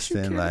better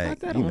Dustin.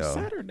 Like, you know,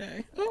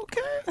 Saturday.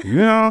 Okay. You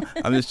know,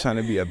 I'm just trying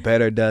to be a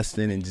better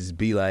Dustin and just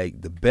be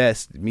like the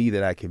best me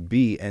that I can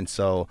be. And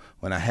so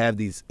when I have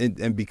these,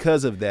 and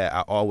because of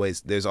that,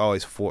 there's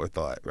always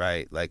forethought,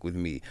 right? Like with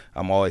me,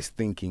 I'm always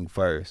thinking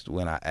first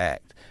when I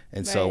act.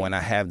 And so when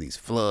I have these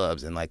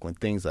flubs and like when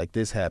things like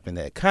this happen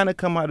that kind of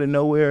come out of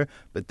nowhere,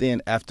 but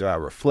then after I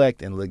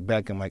reflect and look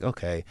back, I'm like,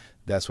 okay,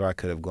 that's where I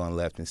could have gone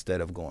left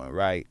instead of going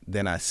right.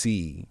 Then I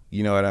see,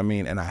 you know what I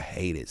mean? And I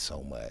hate it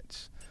so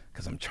much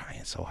because I'm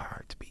trying so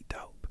hard to be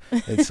dope.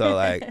 And so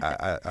like,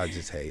 I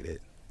just hate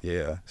it.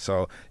 Yeah.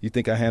 So you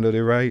think I handled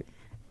it right?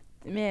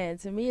 Man,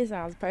 to me, it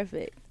sounds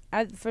perfect.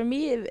 For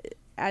me,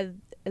 as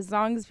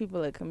long as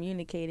people are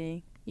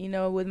communicating, you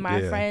know, with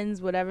my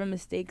friends, whatever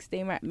mistakes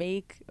they might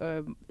make,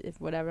 or if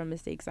whatever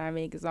mistakes I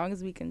make, as long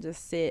as we can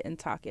just sit and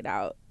talk it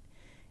out,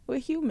 we're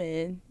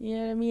human. You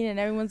know what I mean? And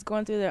everyone's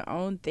going through their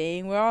own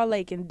thing. We're all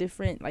like in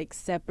different, like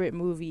separate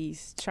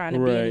movies, trying to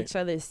be in each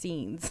other's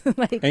scenes.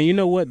 Like, and you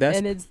know what?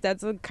 That's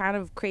kind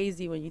of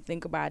crazy when you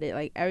think about it.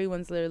 Like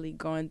everyone's literally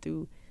going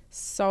through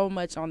so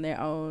much on their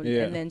own,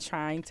 and then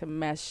trying to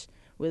mesh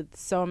with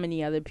so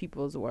many other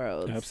people's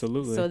worlds.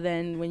 Absolutely. So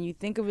then when you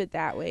think of it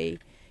that way,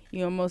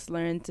 you almost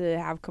learn to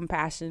have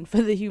compassion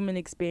for the human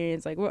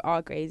experience. Like, we're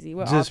all crazy.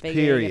 We're all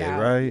figuring it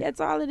out. Right?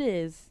 That's all it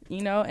is,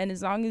 you know? And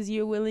as long as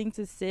you're willing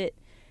to sit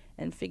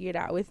and figure it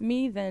out with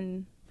me,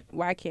 then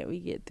why can't we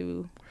get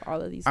through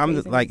all of these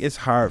things? Like, it's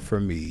hard for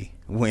me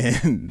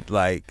when,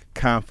 like,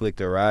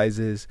 conflict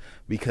arises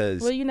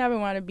because... Well, you never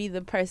want to be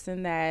the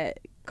person that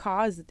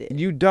caused it.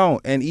 You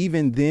don't. And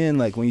even then,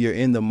 like, when you're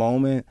in the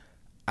moment,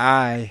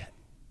 I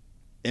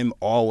am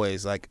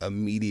always like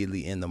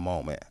immediately in the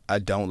moment. I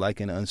don't like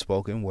an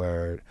unspoken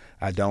word.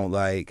 I don't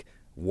like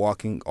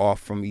walking off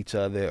from each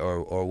other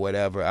or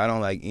whatever. I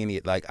don't like any,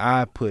 like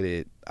I put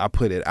it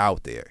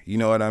out there. You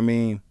know what I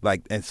mean?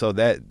 Like, and so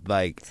that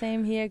like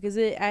same here, because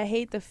I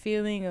hate the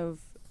feeling of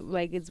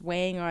like it's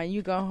weighing on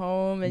you. Go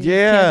home and you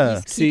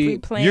can't just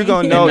keep replaying. You're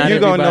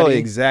gonna know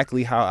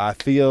exactly how I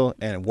feel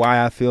and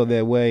why I feel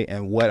that way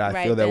and what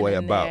I feel that way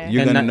about. There.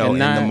 You're gonna know in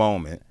the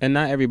moment. And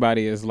not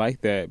everybody is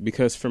like that,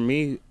 because for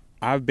me,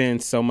 I've been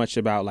so much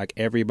about like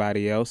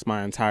everybody else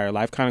my entire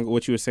life. Kind of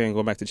what you were saying,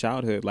 going back to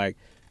childhood. Like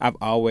I've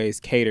always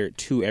catered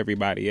to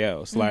everybody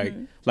else. Like,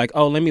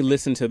 oh, let me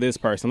listen to this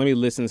person. Let me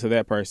listen to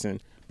that person.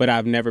 But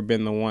I've never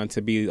been the one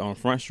to be on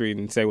Front Street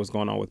and say what's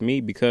going on with me,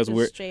 because just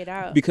we're straight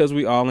out. Because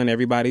we all in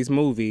everybody's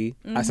movie.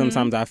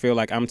 Sometimes I feel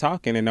like I'm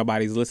talking and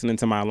nobody's listening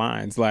to my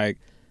lines. Like,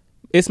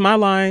 it's my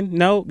line.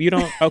 No, you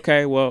don't.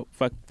 Okay, well,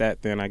 fuck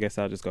that then. I guess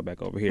I'll just go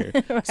back over here.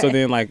 Right. So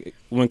then, like,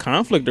 when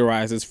conflict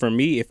arises, for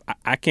me, if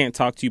I can't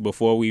talk to you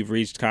before we've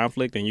reached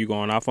conflict and you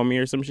going off on me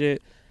or some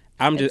shit,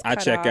 I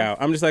check out.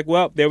 I'm just like,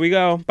 well, there we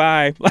go.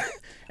 Bye.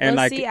 And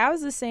well, see, I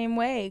was the same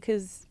way,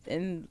 because,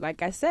 and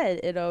like I said,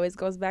 it always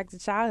goes back to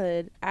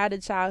childhood. I had a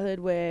childhood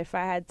where if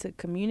I had to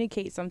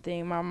communicate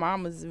something, my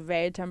mom was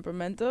very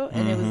temperamental,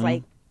 and it was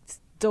like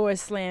door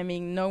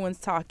slamming, no one's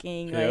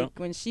talking. Yeah. Like,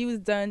 when she was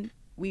done,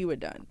 we were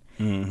done.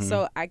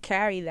 So I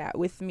carry that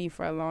with me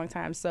for a long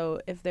time.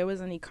 So if there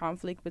was any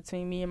conflict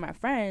between me and my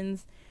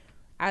friends,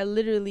 I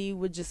literally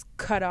would just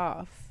cut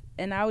off,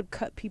 and I would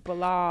cut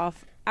people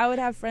off. I would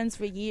have friends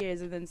for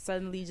years, and then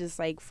suddenly just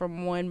like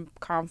from one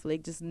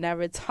conflict, just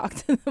never talk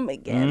to them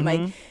again.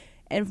 Like,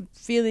 and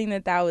feeling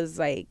that was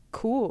like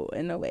cool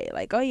in a way.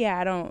 Like, oh yeah,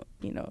 I don't,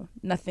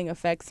 nothing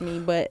affects me.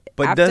 But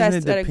after I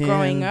started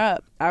growing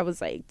up, I was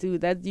like,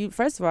 dude,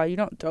 first of all, you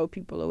don't throw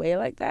people away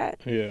like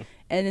that. Yeah.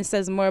 And it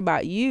says more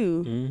about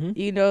you,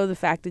 the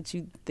fact that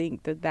you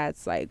think that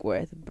that's like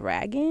worth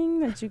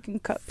bragging, that you can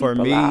cut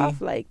people off.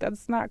 Like,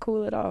 that's not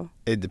cool at all.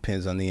 It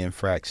depends on the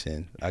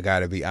infraction. I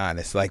gotta be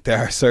honest. Like, there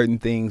are certain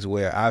things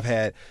where I've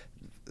had,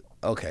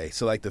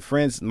 so like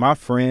my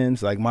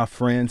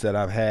friends that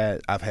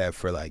I've had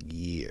for like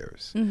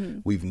years.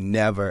 We've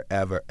never,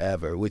 ever,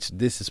 ever, which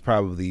this is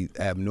probably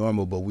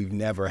abnormal, but we've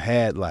never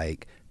had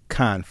like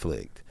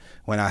conflict.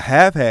 When I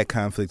have had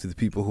conflict with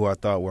people who I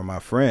thought were my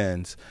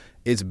friends,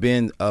 it's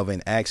been of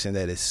an action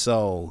that is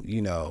so,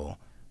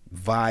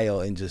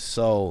 vile and just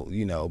so,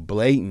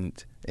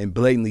 blatant and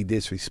blatantly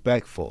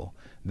disrespectful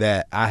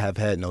that I have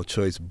had no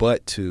choice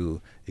but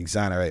to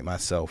exonerate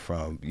myself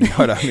from, you know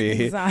what I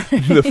mean?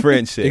 The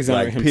friendship,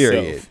 exonerate like,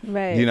 period. Himself.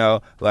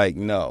 Right. Like,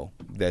 no,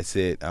 that's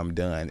it. I'm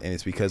done. And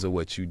it's because of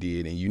what you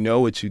did, and you know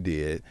what you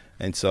did.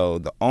 And so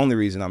the only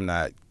reason I'm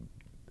not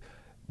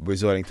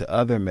resorting to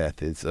other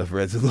methods of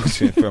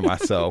resolution for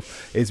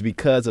myself is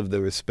because of the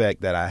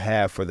respect that I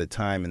have for the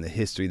time and the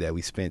history that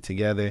we spent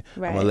together.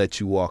 Right. I'm gonna let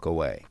you walk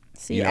away.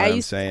 See, you know what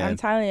I'm saying? I'm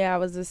telling you, I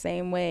was the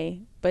same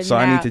way. But so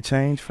now, I need to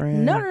change,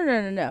 friend?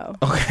 No.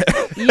 Okay.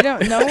 You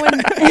don't. No one.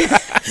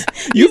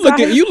 You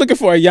looking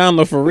for a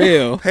Yanla for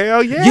real?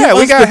 Hell yeah,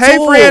 we got Hey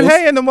Friend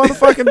Hey in the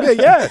motherfucking bit.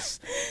 Yes.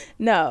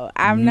 No,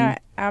 I'm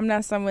not. I'm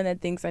not someone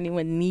that thinks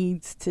anyone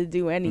needs to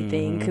do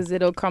anything, because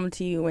it'll come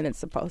to you when it's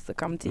supposed to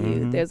come to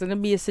you. There's going to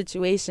be a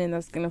situation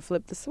that's going to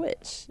flip the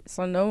switch.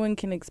 So no one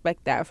can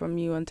expect that from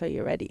you until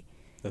you're ready.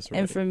 That's right.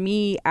 And for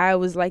me, I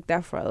was like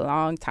that for a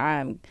long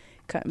time,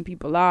 cutting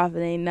people off.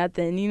 It ain't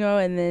nothing, you know.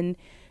 And then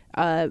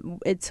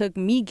it took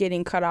me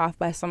getting cut off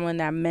by someone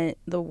that meant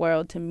the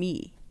world to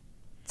me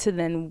to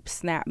then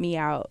snap me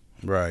out.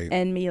 Right.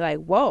 And me like,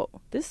 whoa,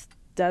 this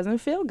doesn't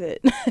feel good.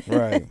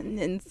 Right.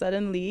 And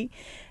suddenly,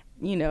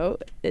 you know,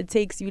 it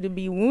takes you to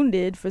be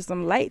wounded for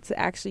some light to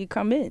actually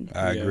come in.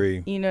 I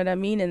agree. You know what I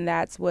mean? And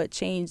that's what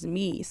changed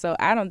me. So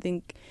I don't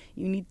think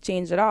you need to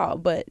change at all,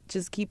 but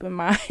just keep in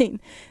mind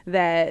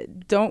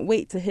that don't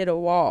wait to hit a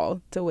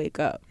wall to wake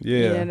up. Yeah.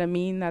 You know what I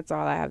mean? That's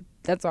all I have.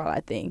 That's all I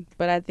think.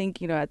 But I think,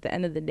 you know, at the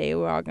end of the day,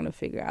 we're all going to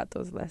figure out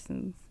those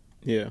lessons.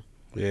 Yeah.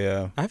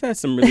 Yeah. I've had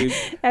some really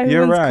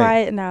Everyone's right.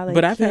 quiet now. Like,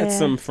 but I've had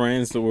some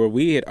friends where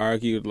we had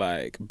argued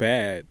like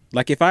bad.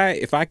 Like if I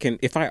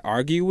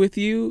argue with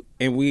you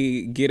and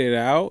we get it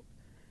out,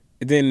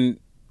 then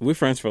we're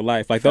friends for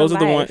life. Like those are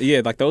the ones.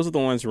 Yeah, like those are the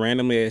ones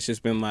randomly. It's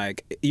just been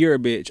like, you're a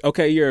bitch.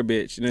 Okay, you're a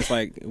bitch, and it's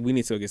like we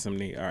need to go get something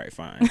to eat. All right,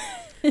 fine.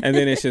 And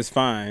then it's just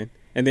fine.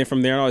 And then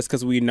from there on, it's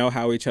because we know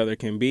how each other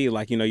can be.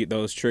 Like, you know,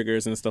 those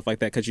triggers and stuff like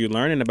that. Because you're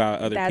learning about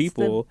other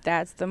people.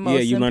 That's the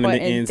most you learning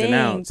important the ins thing.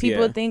 and outs.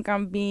 People think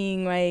I'm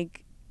being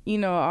like, you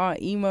know, all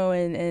emo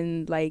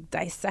and like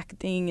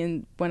dissecting.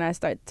 And when I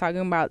start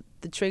talking about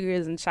the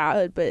triggers in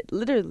childhood, but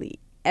literally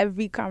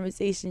every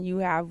conversation you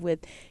have with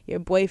your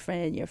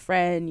boyfriend, your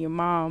friend, your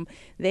mom,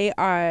 they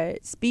are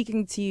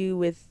speaking to you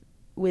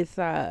with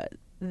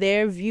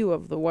their view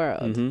of the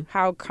world,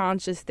 how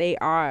conscious they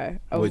are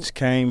of, which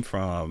came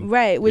from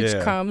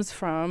comes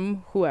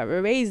from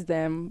whoever raised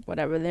them,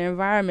 whatever their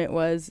environment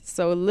was.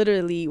 So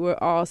literally we're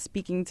all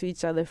speaking to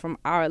each other from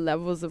our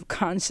levels of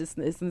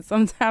consciousness, and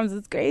sometimes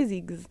it's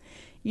crazy because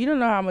you don't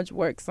know how much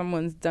work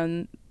someone's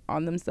done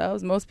on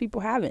themselves. Most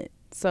people haven't.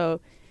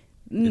 So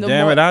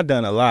I've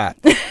done a lot.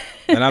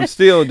 And I'm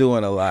still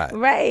doing a lot.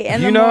 Right.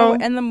 And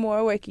the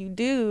more work you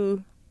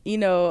do, you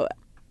know,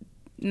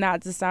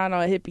 not to sound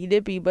all hippy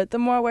dippy, but the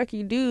more work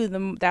you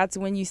do, that's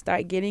when you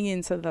start getting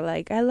into the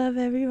like, I love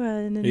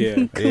everyone and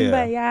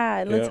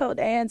kumbaya and let's hold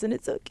hands and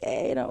it's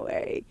okay, don't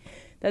worry.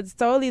 That's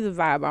totally the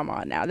vibe I'm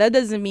on now. That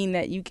doesn't mean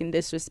that you can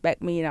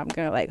disrespect me and I'm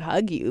gonna like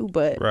hug you,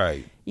 but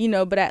you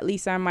know, but at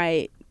least I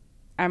might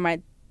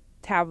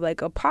have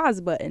like a pause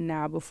button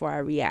now before I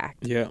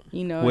react. Yeah,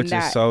 you know, which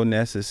is so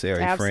necessary,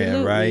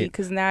 friend. Right?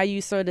 Because now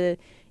you sort of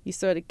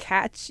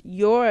catch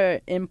your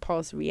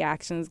impulse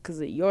reactions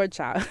because of your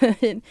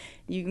childhood.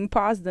 You can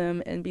pause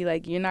them and be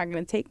like, you're not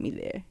going to take me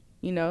there,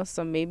 you know?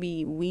 So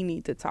maybe we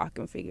need to talk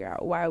and figure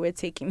out why we're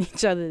taking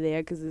each other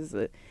there, because there's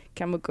a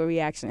chemical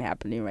reaction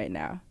happening right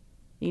now,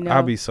 you know?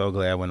 I'll be so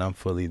glad when I'm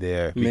fully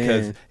there,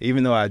 because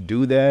even though I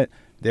do that,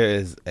 there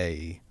is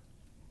a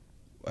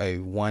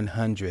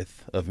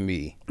 100th of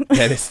me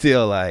that is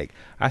still like,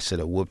 I should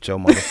have whooped your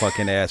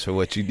motherfucking ass for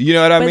what you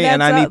know what I mean?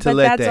 And I need to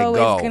let that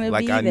go.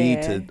 Like I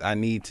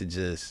need to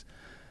just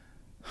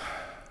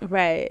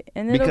right.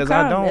 And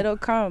it'll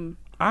come.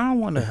 I don't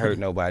want to hurt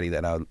nobody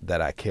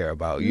that I care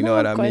about. You know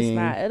what I mean?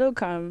 Of course not. It'll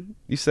come.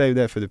 You save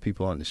that for the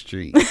people on the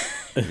street.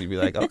 You'd be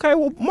like, okay,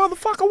 well,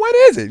 motherfucker, what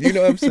is it? You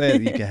know what I'm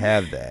saying? You can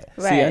have that.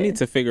 Right. See, I need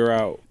to figure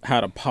out how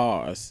to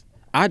pause.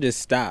 I just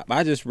stop.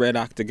 I just read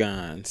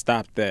Octagon.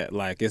 Stop that.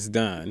 Like, it's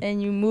done.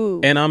 And you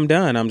move. And I'm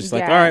done. I'm just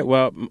like, all right,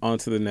 well, on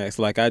to the next.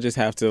 Like, I just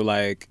have to,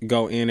 like,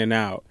 go in and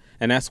out.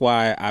 And that's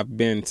why I've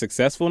been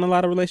successful in a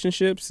lot of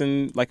relationships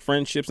and, like,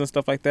 friendships and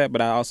stuff like that.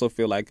 But I also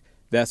feel like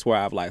that's where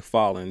I've, like,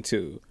 fallen,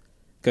 too.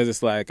 Because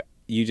it's like,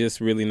 you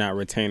just really not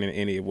retaining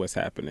any of what's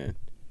happening.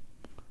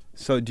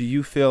 So do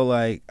you feel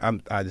like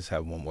I just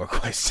have one more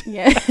question.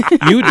 Yeah.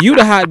 you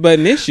the hot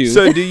button issue.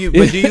 So do you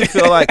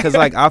feel like, cuz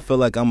like I feel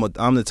like I'm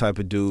the type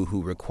of dude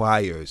who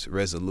requires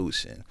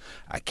resolution.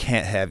 I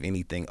can't have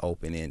anything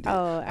open-ended.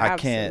 Oh, I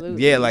absolutely. Can't.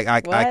 Yeah, like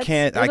I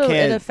can't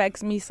It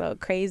affects me so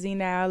crazy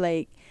now,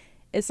 like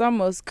it's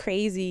almost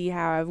crazy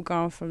how I've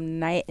gone from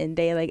night and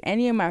day. Like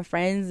any of my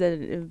friends that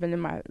have been in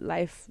my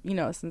life, you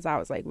know, since I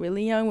was like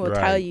really young will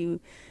tell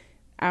you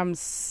I'm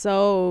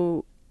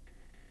so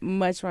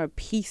much more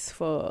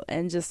peaceful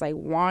and just like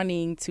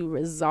wanting to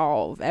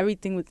resolve.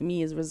 Everything with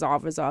me is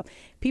resolve.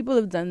 People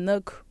have done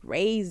the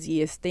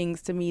craziest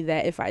things to me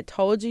that if I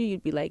told you,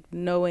 you'd be like,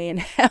 no way in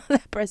hell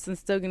that person's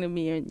still gonna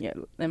be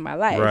in my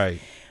life. Right.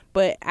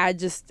 But I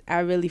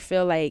really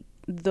feel like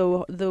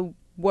the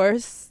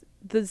worse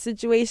the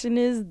situation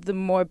is, the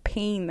more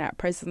pain that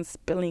person's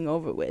spilling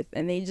over with,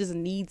 and they just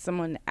need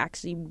someone to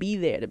actually be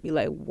there to be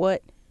like,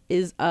 what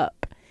is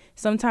up?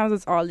 Sometimes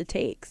that's all it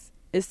takes,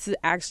 is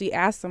to actually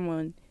ask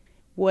someone,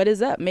 what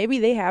is up? Maybe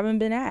they haven't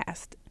been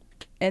asked,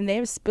 and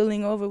they're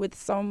spilling over with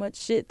so much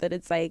shit that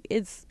it's like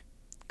it's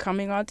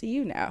coming onto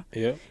you now.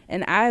 Yeah.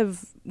 And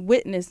I've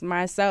witnessed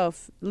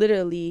myself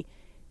literally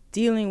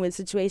dealing with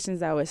situations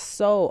that were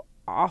so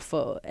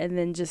awful, and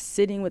then just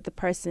sitting with the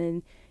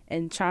person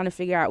and trying to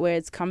figure out where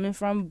it's coming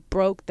from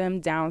broke them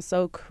down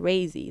so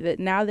crazy that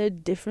now they're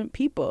different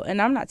people.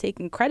 And I'm not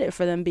taking credit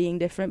for them being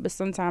different, but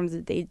sometimes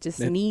they just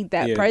need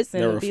that person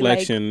their to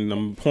reflection, be like,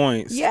 them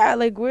points. yeah,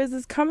 like, where's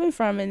this coming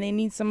from? And they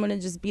need someone to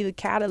just be the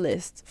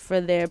catalyst for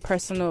their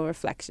personal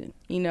reflection,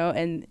 you know?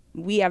 And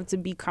we have to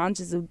be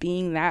conscious of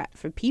being that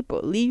for people.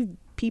 Leave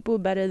people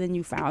better than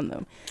you found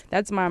them.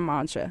 That's my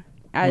mantra.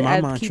 My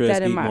mantra keep that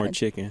is in eat mind. more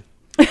chicken.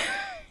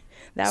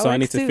 That So I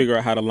need works to too. figure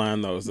out how to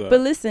line those up.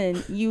 But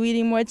listen, you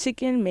eating more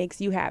chicken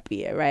makes you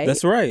happier, right?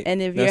 That's right.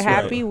 And if you're That's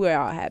right. happy, we're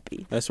all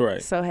happy. That's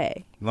right. So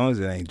hey, As long as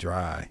it ain't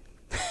dry.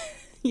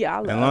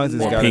 y'all As long as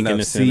it's More got pink in enough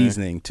the center.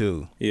 seasoning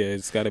too. Yeah,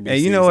 it's got to be. And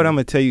you know what I'm seasoned.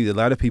 gonna tell you? A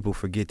lot of people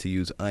forget to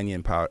use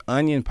onion powder.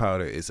 Onion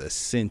powder is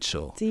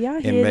essential Do y'all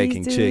hear in these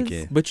making dudes?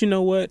 chicken. But you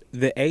know what?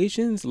 The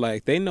Asians,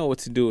 like, they know what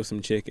to do with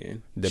some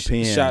chicken.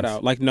 Depends. Shout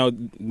out. Like, no,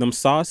 them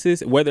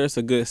sauces, whether it's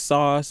a good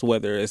sauce,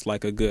 whether it's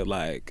like a good,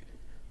 like,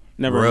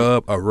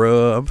 Rub.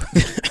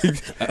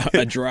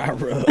 a dry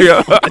rub.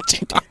 Yeah.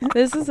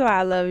 This is why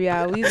I love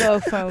y'all. We go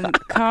from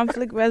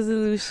conflict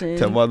resolution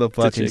To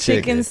motherfucking chicken.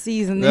 chicken.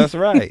 seasoning. That's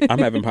right. I'm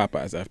having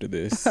Popeyes after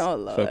this. Oh,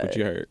 Lord. Fuck what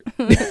you heard.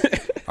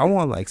 I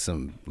want like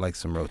some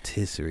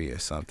rotisserie or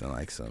something,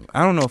 like some.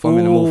 I don't know if I'm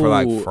in the mood for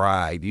like Ooh.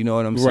 fried. You know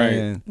what I'm Right.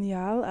 saying?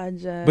 Y'all are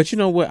just. But you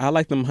know what? I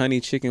like them honey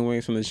chicken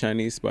wings from the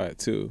Chinese spot,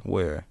 too.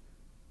 Where?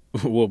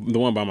 Well, the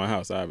one by my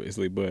house,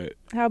 obviously, but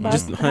how about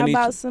just honey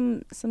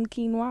some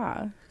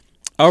quinoa?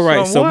 all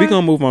right. So So we're what?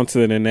 gonna move on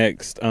to the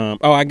next.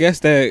 I guess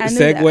that I knew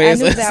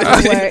segues.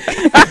 that would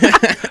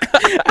work.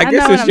 I I guess know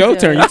what it's I'm your doing.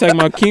 turn. You're talking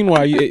about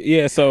quinoa.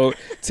 Yeah. So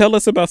tell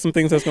us about some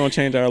things that's gonna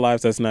change our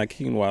lives. That's not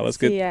quinoa. Let's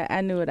get. Yeah,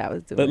 I knew what I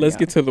was doing. Let's y'all.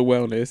 get to the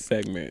wellness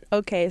segment.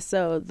 Okay,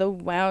 so the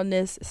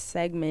wellness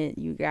segment,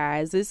 you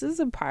guys. This is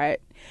a part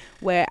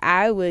where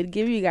I would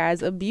give you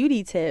guys a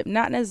beauty tip,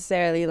 not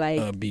necessarily like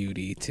A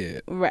beauty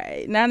tip.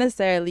 right, not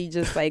necessarily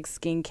just like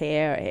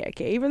skincare or hair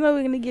care, even though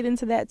we're gonna get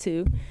into that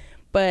too,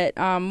 but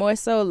more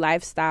so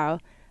lifestyle.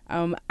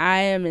 I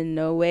am in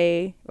no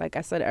way, like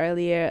I said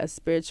earlier, a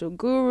spiritual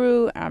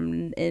guru.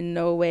 I'm in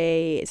no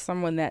way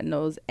someone that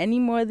knows any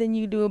more than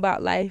you do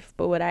about life.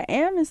 But what I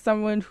am is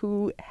someone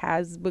who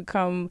has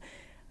become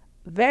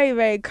very,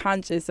 very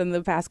conscious in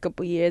the past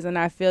couple years. And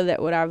I feel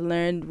that what I've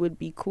learned would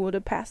be cool to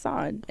pass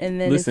on.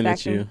 And then Listen if at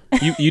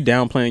that you. You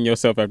downplaying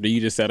yourself after you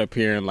just sat up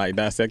here and like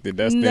dissected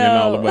Dustin and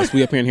all of No. us.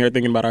 We up here in here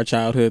thinking about our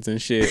childhoods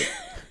and shit.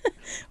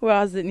 We're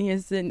all sitting here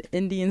sitting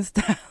Indian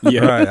style.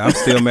 Yeah. Right. I'm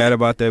still mad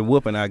about that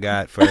whooping I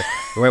got for.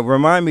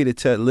 Remind me to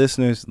tell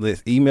listeners,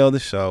 email the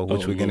show,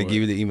 which Oh, we're going to Lord.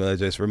 give you the email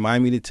address.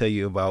 Remind me to tell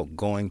you about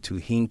going to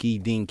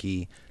Hinky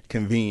Dinky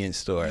convenience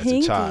store as a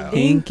Hinky child.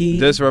 Dinky. Hinky.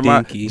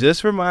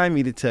 Just remind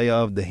me to tell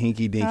y'all of the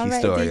Hinky Dinky All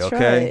right, story, Detroit.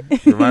 okay?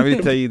 Remind me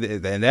to tell you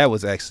that, and that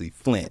was actually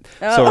Flint.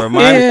 Oh. So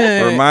remind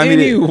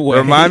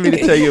Anyway. me to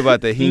tell you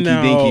about the Hinky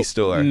Dinky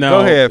store. No. Go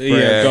ahead, Fred.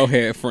 Yeah, go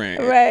ahead,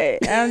 Frank. Right.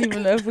 I don't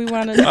even know if we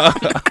want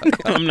to.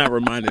 I'm not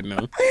reminded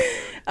now.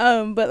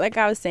 But like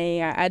I was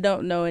saying, I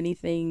don't know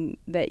anything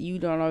that you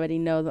don't already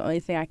know. The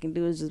only thing I can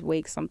do is just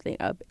wake something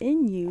up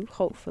in you,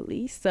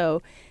 hopefully.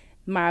 So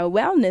my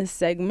wellness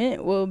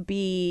segment will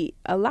be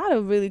a lot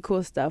of really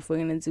cool stuff. We're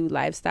going to do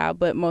lifestyle,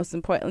 but most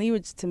importantly,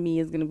 which to me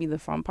is going to be the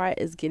fun part,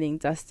 is getting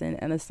Dustin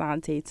and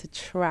Asante to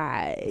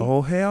try.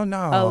 Oh, hell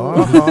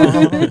no.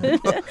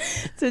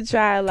 To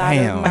try a lot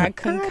Damn. of my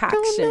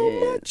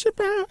concoction.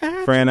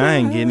 Fran, I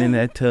ain't getting in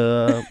that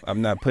tub.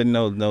 I'm not putting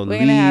no We're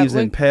gonna have- leaves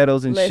and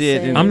petals and shit.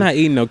 listen. In I'm it. not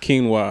eating no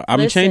quinoa. I'm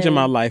Listen. changing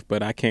my life,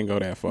 but I can't go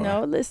that far.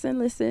 No, listen.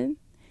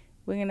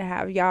 We're going to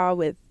have y'all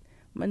with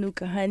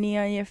Manuka honey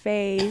on your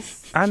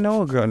face. I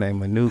know a girl named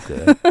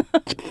Manuka.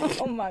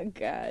 Oh my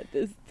God,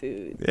 this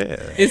dude.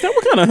 Yeah. Is that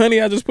what kind of honey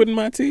I just put in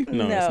my tea?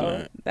 No, it's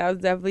not. That was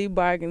definitely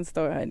bargain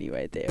store honey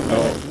right there.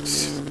 Oh,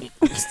 excuse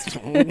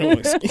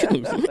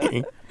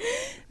me.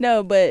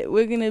 No, but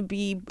we're gonna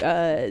be,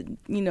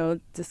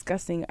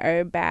 discussing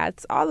herb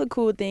baths, all the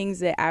cool things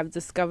that I've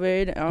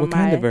discovered on What my.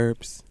 kind of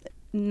herbs?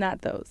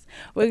 Not those.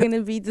 We're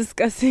gonna be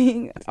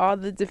discussing all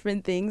the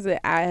different things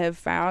that I have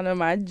found on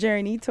my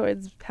journey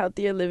towards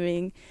healthier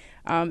living.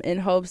 In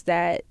hopes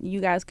that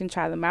you guys can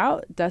try them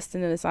out.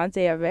 Dustin and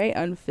Asante are very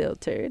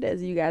unfiltered,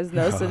 as you guys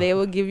know, so they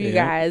will give you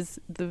Yeah. guys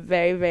the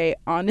very, very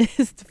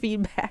honest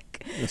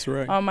feedback That's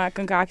right. on my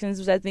concoctions,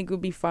 which I think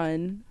would be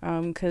fun,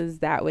 because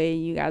that way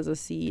you guys will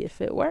see if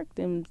it worked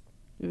and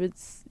if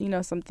it's,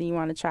 something you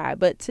want to try.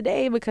 But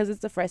today, because it's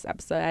the first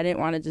episode, I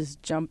didn't want to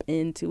just jump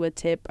into a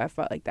tip. I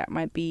felt like that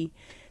might be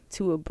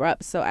too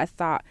abrupt, so I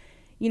thought,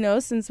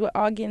 since we're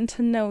all getting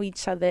to know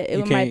each other,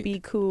 it might be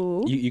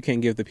cool. You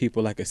can't give the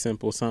people like a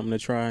simple something to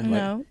try.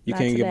 No, Like, you not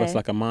can't give us today.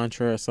 like a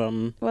mantra or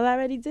something. Well, I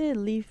already did.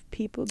 Leave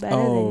people better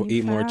Oh, than you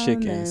eat more found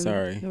chicken. them.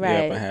 Sorry.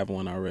 Right. Yep, I have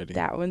one already.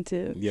 That one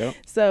too. Yep.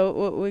 So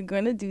what we're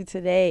going to do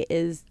today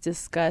is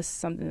discuss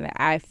something that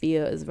I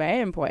feel is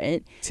very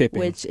important, Tipping.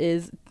 which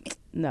is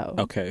no.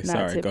 Okay,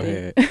 not sorry. Go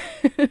tipping.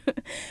 ahead.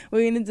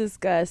 We're going to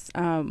discuss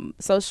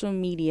social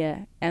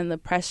media and the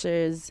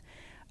pressures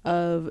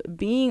of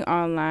being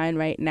online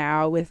right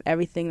now with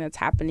everything that's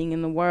happening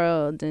in the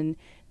world and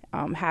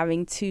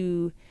having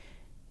to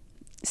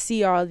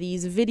see all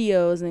these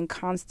videos and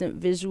constant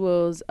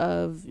visuals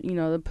of, you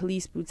know, the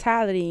police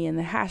brutality and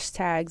the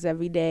hashtags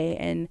every day,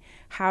 and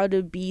how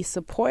to be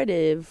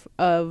supportive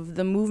of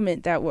the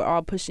movement that we're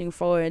all pushing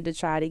forward to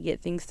try to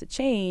get things to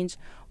change,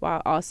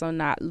 while also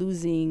not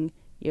losing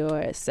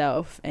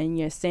yourself and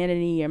your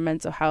sanity, your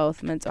mental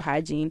health, mental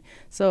hygiene.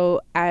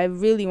 So I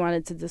really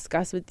wanted to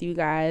discuss with you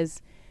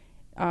guys,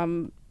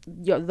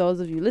 those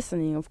of you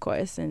listening, of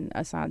course, and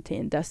Asante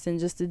and Dustin,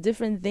 just the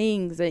different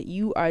things that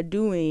you are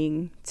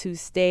doing to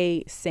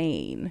stay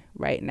sane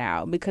right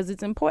now, because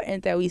it's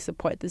important that we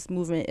support this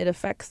movement. It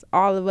affects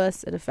all of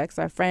us. It affects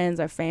our friends,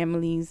 our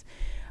families.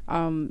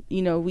 You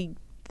know,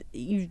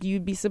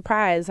 you'd be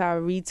surprised how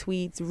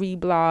retweets,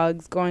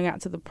 reblogs, going out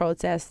to the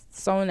protests,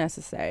 so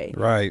necessary.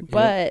 Right.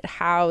 But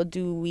how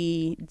do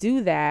we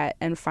do that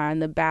and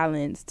find the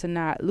balance to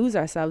not lose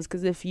ourselves?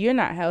 Because if you're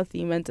not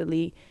healthy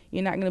mentally,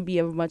 you're not going to be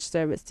of much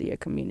service to your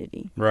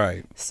community.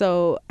 Right.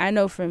 So I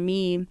know for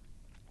me,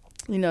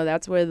 you know,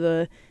 that's where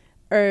the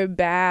herb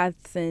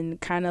baths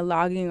and kind of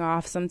logging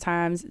off,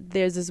 sometimes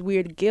there's this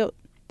weird guilt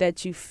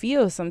that you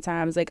feel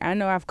sometimes. Like, I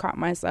know I've caught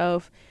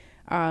myself,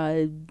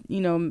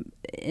 you know,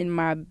 in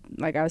my,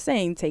 like I was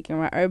saying, taking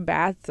my herb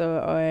baths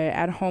or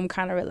at home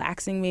kind of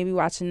relaxing, maybe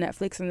watching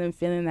Netflix, and then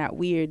feeling that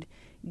weird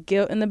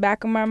guilt in the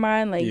back of my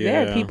mind. Like,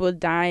 there are people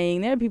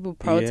dying, there are people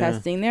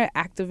protesting, there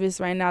are activists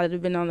right now that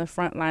have been on the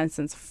front line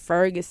since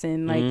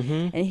Ferguson, like,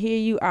 and here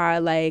you are,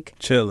 like,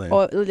 chilling,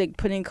 or like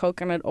putting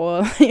coconut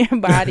oil in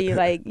your body,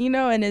 like, you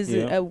know, and it's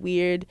a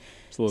weird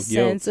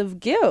sense of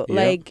guilt.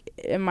 Like,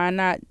 am I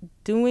not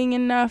doing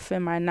enough?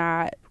 Am I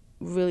not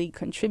really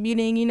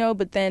contributing, you know?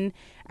 But then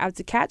I have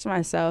to catch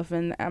myself,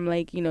 and I'm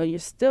like, you know, you're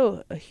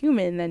still a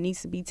human that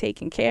needs to be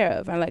taken care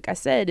of. And like I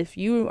said, if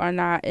you are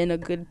not in a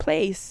good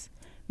place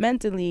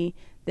mentally,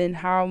 then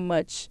how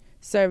much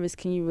service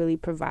can you really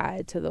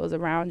provide to those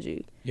around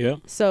you? Yeah.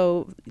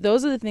 So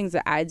those are the things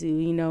that I do,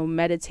 you know,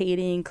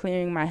 meditating,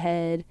 clearing my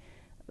head,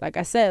 like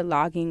I said,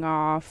 logging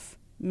off,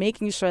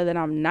 making sure that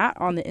I'm not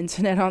on the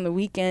internet on the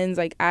weekends.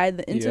 Like,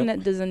 the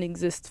internet doesn't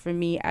exist for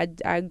me.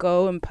 I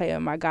go and play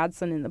with my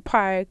godson in the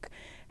park,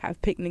 have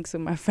picnics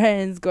with my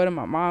friends, go to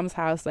my mom's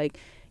house, like,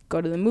 go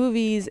to the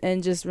movies,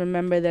 and just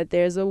remember that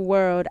there's a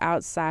world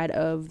outside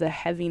of the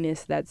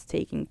heaviness that's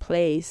taking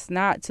place.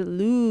 Not to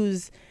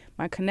lose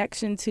my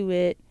connection to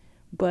it,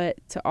 but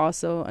to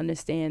also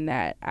understand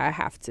that I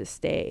have to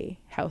stay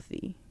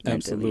healthy mentally.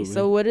 Absolutely.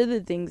 So what are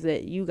the things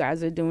that you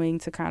guys are doing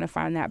to kind of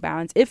find that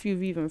balance, if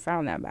you've even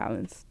found that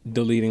balance?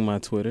 Deleting my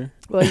Twitter.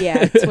 Well,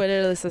 yeah,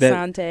 Twitterless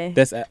Asante.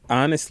 That's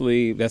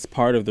honestly, that's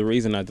part of the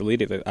reason I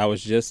deleted it. I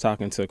was just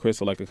talking to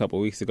Crystal like a couple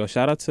of weeks ago.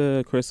 Shout out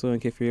to Crystal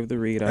and Kifri of the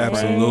Read.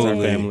 Absolutely.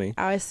 Our family.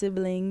 Our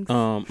siblings.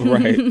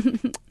 Right.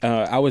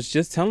 I was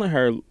just telling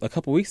her a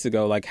couple weeks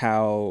ago, like,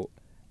 how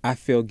I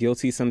feel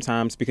guilty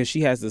sometimes because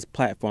she has this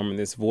platform and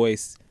this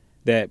voice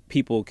that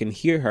people can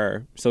hear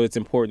her. So it's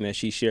important that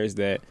she shares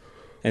that.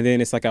 And then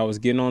it's like I was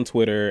getting on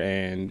Twitter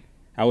and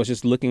I was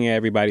just looking at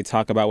everybody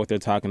talk about what they're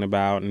talking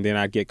about. And then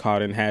I get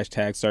caught in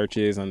hashtag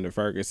searches under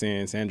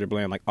Ferguson, Sandra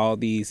Bland, like all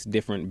these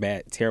different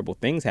bad, terrible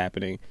things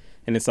happening.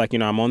 And it's like, you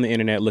know, I'm on the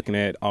internet looking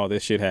at all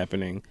this shit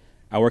happening.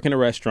 I work in a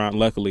restaurant,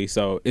 luckily,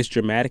 so it's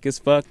dramatic as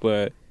fuck,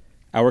 but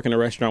I work in a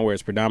restaurant where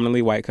it's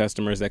predominantly white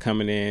customers that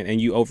coming in, and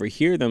you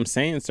overhear them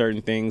saying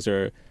certain things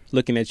or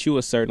looking at you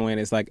a certain way,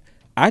 and it's like,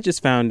 I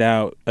just found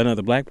out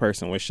another black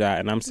person was shot,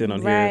 and I'm sitting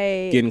on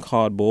here getting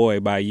called boy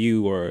by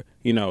you, or,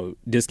 you know,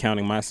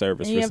 discounting my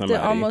service for somebody. You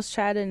have to almost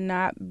try to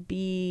not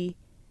be,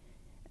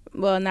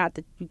 well, not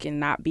that you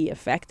cannot be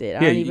affected. I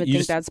don't even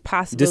think that's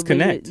possible.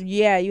 Disconnect.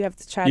 You have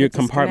to try to disconnect. You're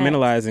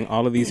compartmentalizing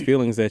all of these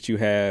feelings that you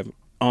have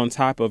on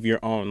top of your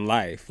own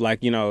life.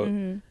 Like, you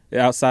know,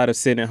 outside of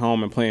sitting at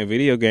home and playing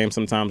video games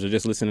sometimes, or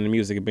just listening to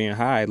music and being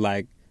high,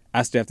 like,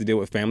 I still have to deal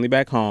with family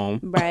back home.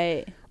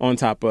 Right. On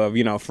top of,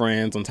 you know,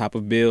 friends, on top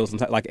of bills.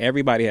 Like,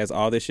 everybody has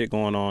all this shit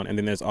going on, and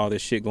then there's all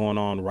this shit going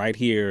on right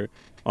here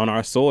on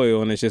our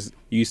soil, and it's just,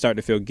 you start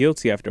to feel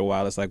guilty after a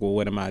while. It's like, well,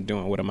 what am I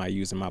doing? What am I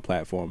using my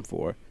platform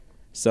for?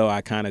 So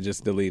I kind of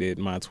just deleted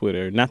my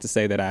Twitter. Not to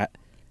say that I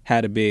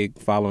had a big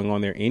following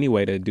on there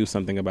anyway to do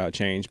something about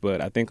change,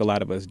 but I think a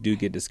lot of us do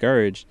get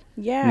discouraged.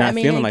 Yeah, not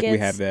feeling like we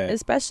have that.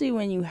 Especially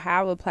when you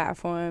have a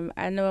platform.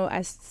 I know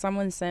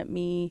someone sent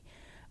me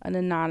an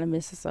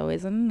anonymous, it's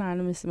always an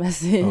anonymous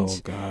message. Oh,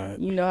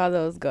 God. You know how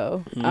those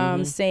go.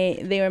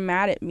 Saying they were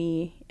mad at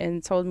me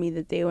and told me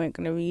that they weren't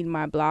going to read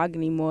my blog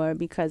anymore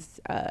because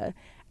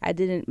I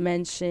didn't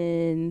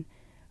mention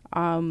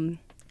one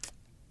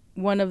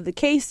of the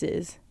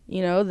cases,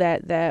 you know,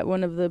 that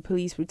one of the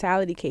police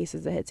brutality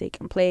cases that had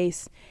taken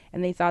place,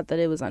 and they thought that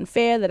it was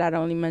unfair that I'd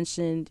only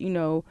mentioned, you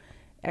know,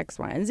 X,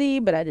 Y, and Z,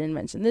 but I didn't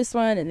mention this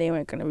one, and they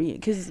weren't going to read it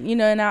because, you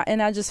know,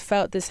 and I just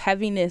felt this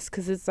heaviness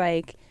because it's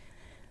like,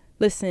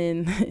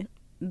 listen,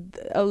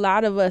 a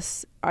lot of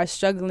us are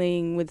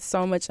struggling with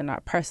so much in our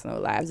personal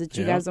lives that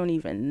you guys don't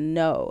even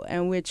know.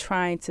 And we're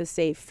trying to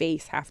save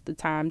face half the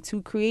time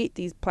to create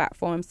these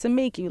platforms to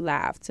make you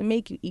laugh, to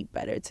make you eat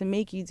better, to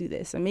make you do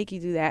this and make you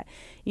do that,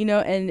 you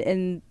know,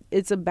 and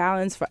it's a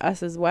balance for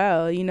us as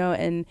well, you know.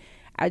 And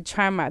I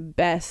try my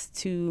best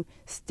to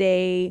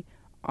stay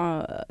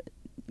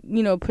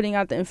putting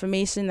out the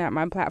information that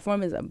my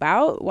platform is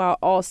about, while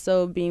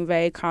also being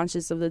very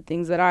conscious of the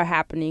things that are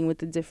happening with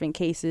the different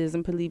cases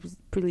and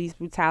police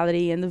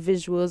brutality and the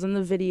visuals and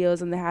the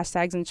videos and the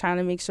hashtags, and trying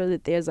to make sure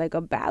that there's like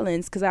a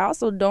balance, because I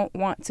also don't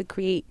want to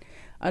create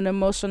an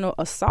emotional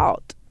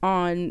assault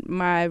on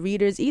my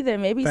readers either.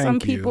 Maybe some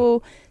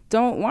people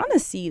don't want to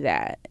see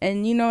that,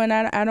 and and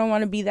I don't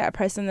want to be that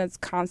person that's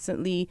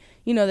constantly,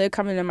 they're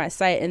coming to my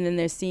site and then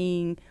they're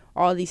seeing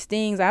all these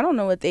things. I don't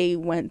know what they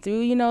went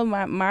through.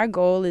 My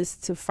goal is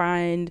to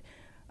find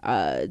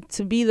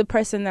to be the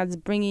person that's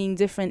bringing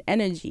different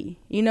energy,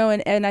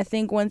 and I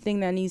think one thing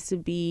that needs to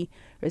be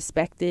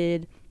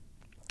respected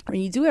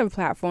when you do have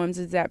platforms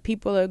is that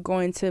people are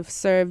going to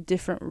serve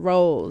different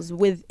roles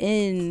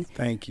within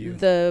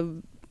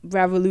the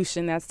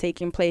revolution that's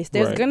taking place.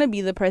 There's going to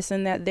be the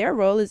person that their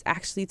role is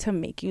actually to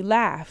make you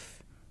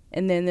laugh.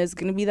 And then there's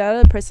going to be that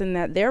other person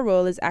that their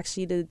role is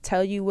actually to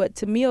tell you what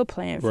to meal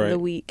plan for the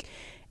week.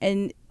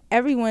 And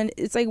everyone,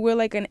 it's like we're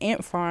like an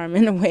ant farm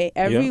in a way.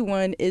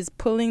 Everyone is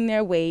pulling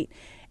their weight.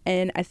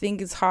 And I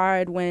think it's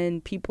hard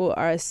when people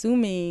are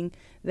assuming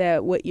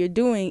that what you're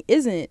doing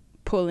isn't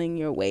pulling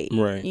your weight,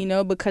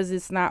 because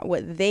it's not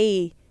what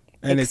they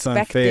and expect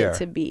it's unfair. It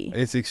to be.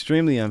 It's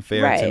extremely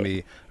unfair to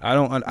me.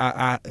 And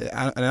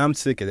I'm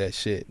sick of that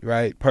shit,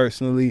 right?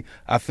 Personally,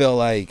 I feel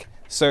like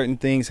certain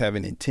things have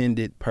an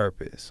intended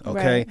purpose,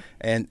 okay?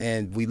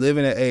 And we live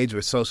in an age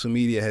where social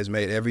media has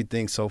made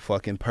everything so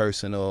fucking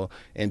personal,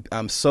 and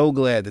I'm so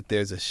glad that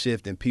there's a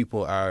shift and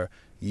people are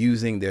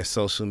using their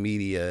social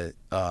media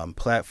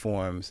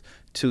platforms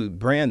to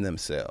brand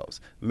themselves,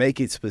 make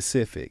it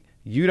specific.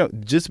 You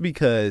don't, just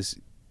because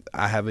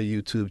I have a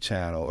YouTube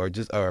channel,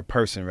 or a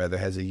person rather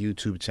has a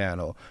YouTube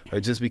channel, or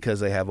just because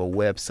they have a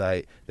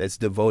website that's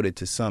devoted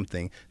to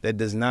something, that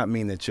does not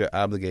mean that you're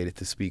obligated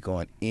to speak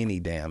on any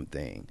damn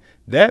thing.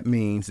 That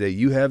means that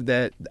you have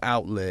that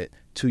outlet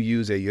to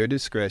use at your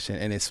discretion,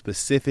 and it's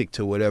specific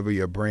to whatever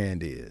your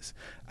brand is.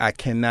 I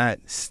cannot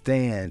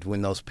stand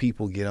when those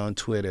people get on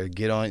Twitter,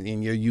 get on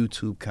in your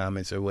YouTube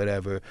comments or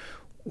whatever,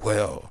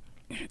 well,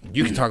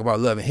 you can talk about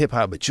love and hip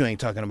hop, but you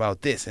ain't talking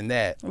about this and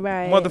that.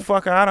 Right.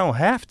 Motherfucker, I don't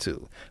have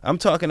to. I'm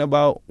talking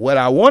about what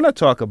I want to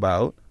talk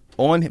about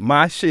on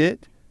my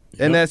shit,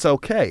 and that's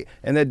okay.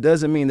 And that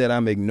doesn't mean that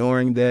I'm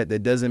ignoring that.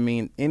 That doesn't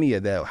mean any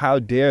of that. How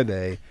dare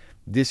they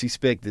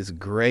disrespect this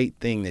great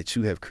thing that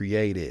you have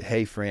created?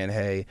 Hey Friend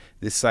Hey,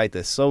 this site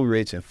that's so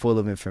rich and full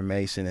of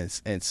information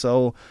and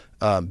so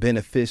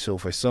beneficial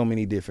for so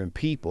many different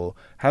people.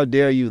 How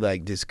dare you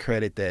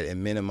discredit that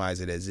and minimize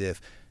it as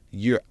if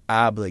you're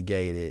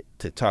obligated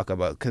to talk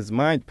about, because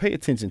pay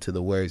attention to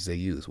the words they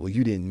use. Well,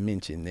 you didn't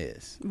mention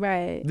this.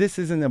 Right. This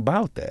isn't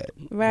about that.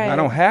 Right. I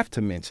don't have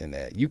to mention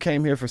that. You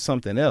came here for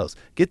something else.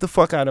 Get the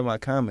fuck out of my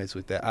comments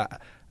with that.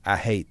 I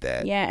hate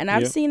that. Yeah, and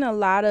I've seen a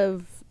lot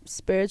of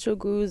spiritual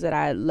gurus that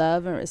I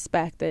love and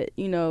respect that,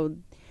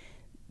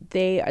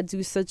 they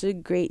do such a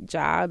great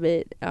job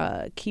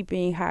at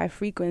keeping high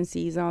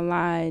frequencies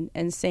online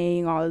and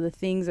saying all of the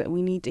things that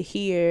we need to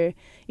hear.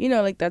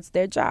 That's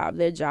their job.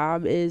 Their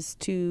job is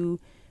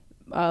to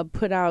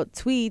put out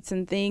tweets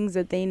and things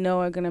that they know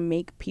are going to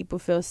make people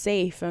feel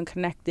safe and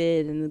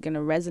connected and going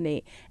to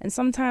resonate. And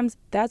sometimes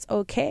that's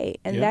okay.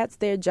 And that's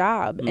their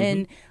job. Mm-hmm.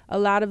 And a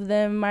lot of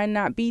them might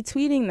not be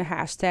tweeting the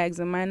hashtags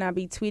and might not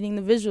be tweeting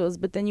the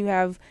visuals, but then you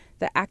have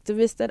the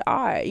activists that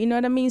are, you know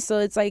what I mean? So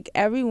it's like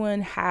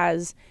everyone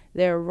has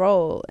their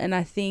role. And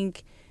I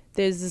think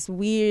there's this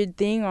weird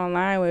thing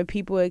online where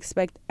people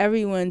expect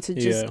everyone to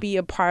just be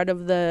a part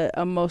of the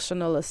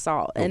emotional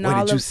assault. But and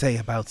what did you say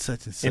about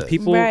such and such? And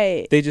people,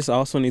 they just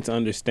also need to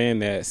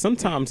understand that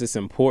sometimes it's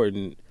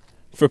important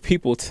for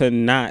people to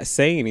not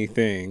say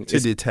anything. To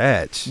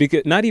detach.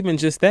 Because not even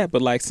just that,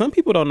 but some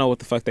people don't know what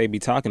the fuck they be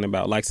talking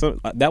about.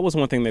 That was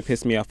one thing that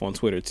pissed me off on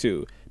Twitter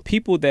too.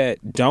 People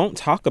that don't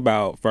talk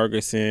about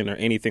Ferguson or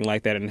anything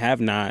like that and have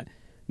not,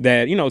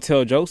 that,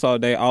 tell jokes all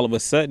day, all of a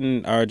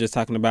sudden are just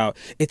talking about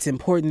it's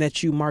important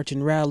that you march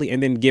and rally,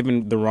 and then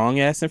giving the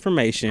wrong ass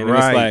information. And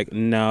it's like,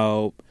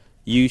 no,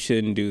 you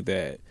shouldn't do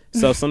that.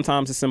 So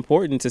sometimes it's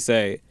important to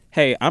say,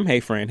 hey, I'm Hey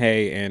Friend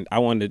Hey, and I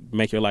want to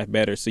make your life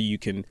better so you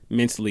can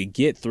mentally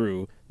get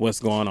through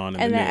what's going on in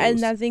the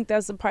news. And I think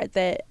that's the part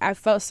that I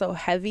felt so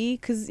heavy,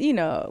 because,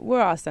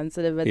 we're all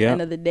sensitive at the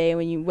end of the day,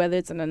 whether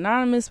it's an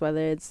anonymous, whether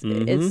it's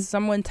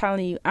someone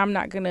telling you, I'm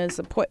not going to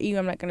support you,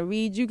 I'm not going to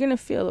read, you're going to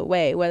feel a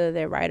way, whether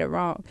they're right or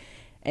wrong.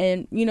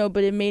 And,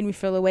 but it made me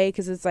feel a way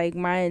because it's like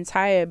my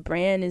entire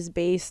brand is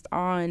based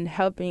on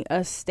helping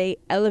us stay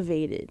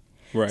elevated.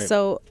 Right.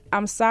 So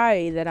I'm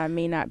sorry that I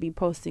may not be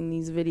posting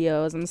these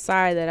videos. I'm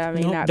sorry that I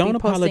may not be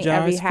posting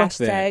every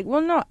hashtag.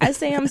 Well, no, I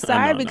say I'm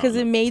sorry because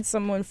it made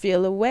someone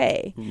feel a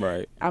way.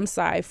 Right. I'm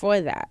sorry for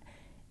that.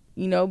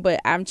 But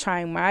I'm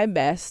trying my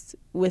best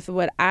with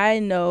what I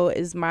know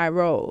is my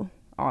role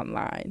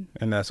online.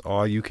 And that's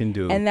all you can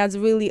do. And that's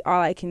really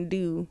all I can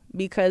do,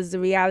 because the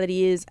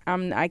reality is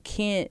I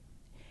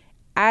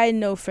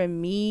know for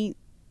me,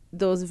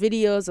 those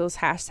videos, those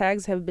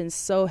hashtags have been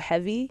so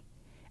heavy.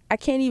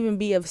 can't even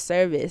be of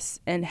service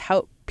and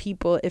help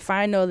people if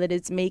I know that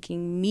it's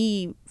making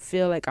me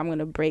feel like I'm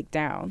gonna break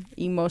down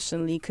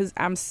emotionally, because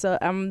I'm so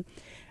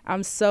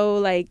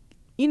like,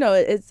 you know,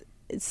 it's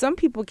some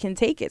people can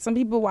take it, some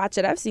people watch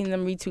it. I've seen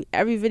them retweet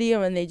every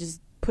video and they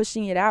just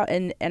pushing it out,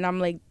 and I'm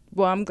like,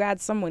 well, I'm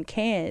glad someone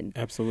can.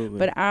 Absolutely.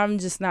 But I'm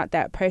just not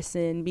that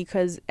person,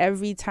 because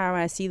every time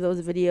I see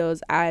those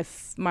videos,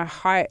 my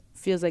heart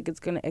feels like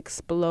it's gonna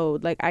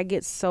explode. Like, I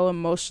get so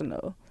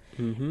emotional.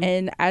 Mm-hmm.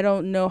 And I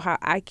don't know how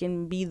I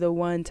can be the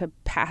one to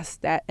pass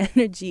that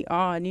energy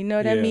on. You know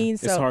what I mean?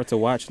 So it's hard to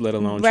watch, let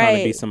alone trying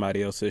to be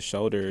somebody else's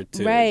shoulder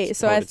to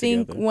So I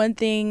think together. One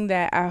thing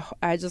that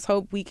I just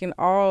hope we can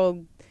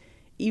all,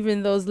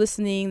 even those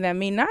listening that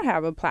may not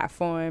have a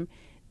platform,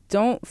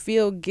 don't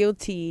feel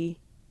guilty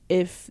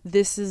if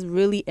this is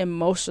really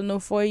emotional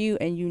for you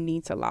and you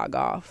need to log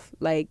off.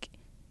 Like,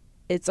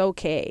 it's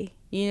okay.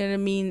 You know what I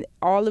mean?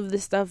 All of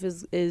this stuff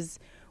is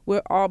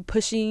we're all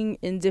pushing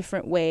in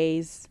different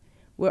ways.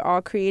 We're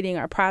all creating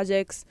our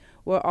projects.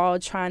 We're all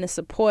trying to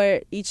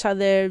support each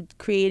other,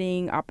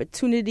 creating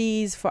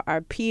opportunities for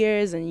our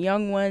peers and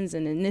young ones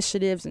and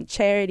initiatives and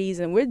charities.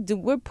 And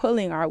we're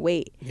pulling our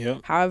weight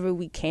however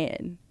we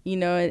can, you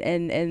know,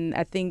 and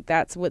I think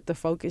that's what the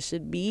focus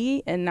should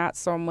be, and not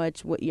so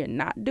much what you're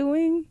not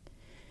doing,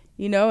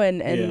 you know,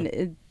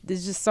 and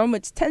there's just so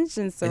much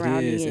tension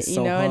surrounding it,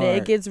 you know, and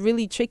it gets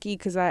really tricky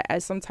because I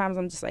sometimes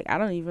I'm just like, I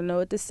don't even know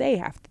what to say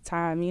half the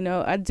time, you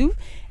know. I do,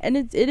 and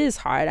it is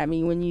hard. I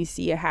mean, when you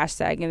see a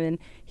hashtag and then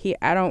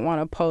I don't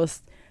want to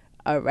post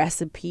a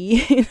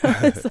recipe, you know,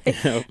 it's like,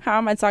 how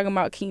am I talking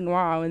about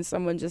quinoa when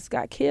someone just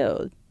got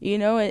killed, you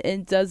know?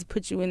 It does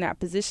put you in that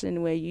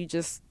position where you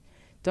just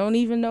don't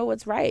even know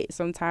what's right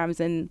sometimes.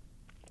 And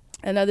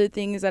another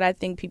thing is that I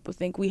think people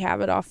think we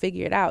have it all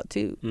figured out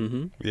too.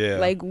 Mm-hmm. Yeah,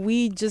 like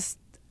we're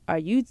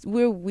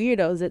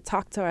weirdos that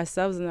talk to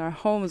ourselves in our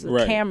homes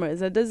with cameras.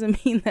 That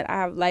doesn't mean that I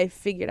have life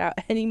figured out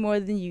any more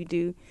than you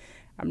do.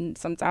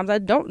 Sometimes I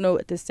don't know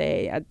what to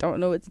say. I don't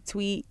know what to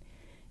tweet,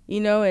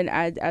 you know, and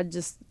I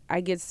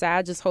get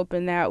sad just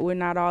hoping that we're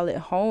not all at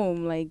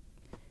home. Like,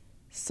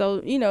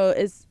 so, you know,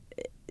 this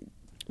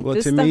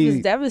stuff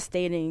is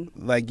devastating.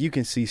 Like, you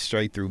can see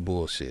straight through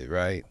bullshit,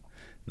 right?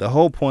 The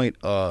whole point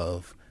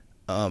of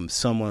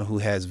someone who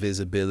has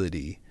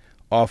visibility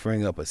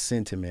offering up a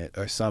sentiment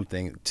or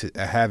something, to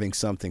having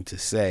something to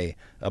say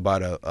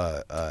about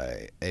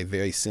a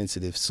very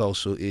sensitive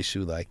social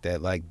issue like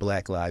that, like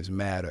Black Lives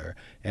Matter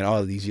and all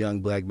of these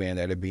young black men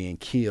that are being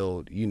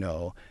killed, you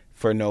know,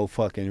 for no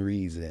fucking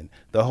reason.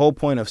 The whole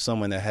point of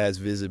someone that has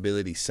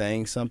visibility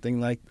saying something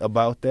like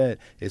about that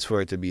is for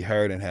it to be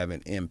heard and have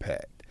an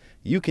impact.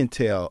 You can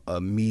tell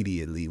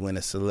immediately when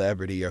a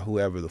celebrity or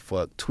whoever the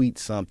fuck tweets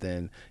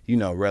something, you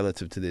know,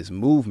 relative to this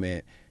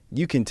movement.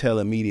 You can tell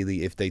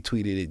immediately if they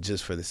tweeted it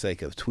just for the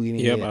sake of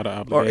tweeting it, out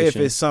of or if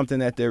it's something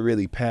that they're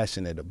really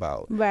passionate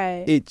about.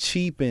 Right. It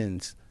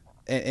cheapens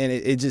and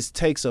it just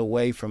takes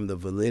away from the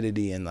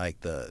validity and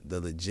like the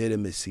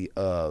legitimacy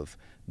of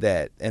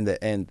that and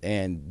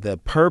the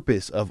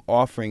purpose of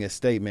offering a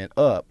statement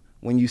up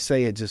when you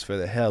say it just for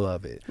the hell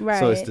of it. Right.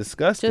 So it's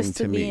disgusting just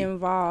to me. Be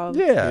involved.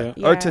 Yeah.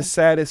 Or to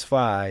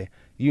satisfy,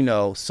 you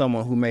know,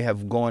 someone who may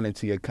have gone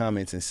into your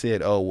comments and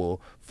said, oh,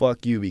 well,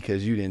 fuck you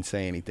because you didn't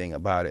say anything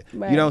about it.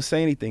 Right. You don't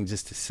say anything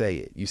just to say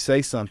it. You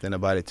say something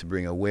about it to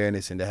bring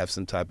awareness and to have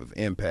some type of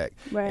impact.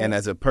 Right. And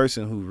as a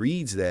person who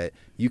reads that,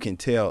 you can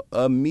tell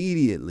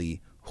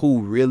immediately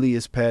who really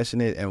is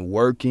passionate and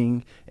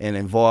working and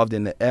involved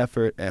in the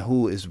effort and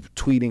who is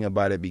tweeting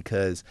about it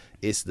because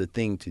it's the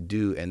thing to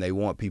do and they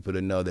want people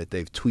to know that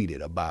they've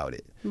tweeted about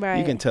it. Right.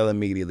 You can tell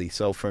immediately.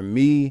 So for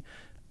me,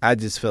 I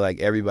just feel like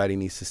everybody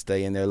needs to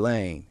stay in their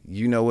lane.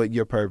 You know what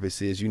your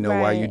purpose is. You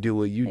know why you do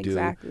what you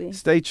do.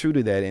 Stay true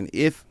to that. And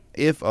if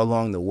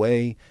along the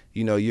way,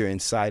 you know, you're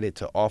incited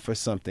to offer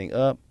something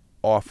up,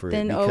 offer it.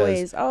 Then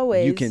because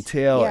always. You can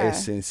tell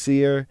it's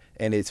sincere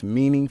and it's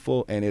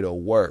meaningful and it'll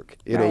work.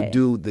 It'll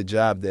do the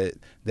job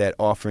that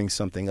offering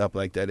something up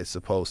like that is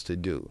supposed to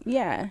do.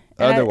 Yeah.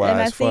 Otherwise,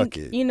 I fuck think,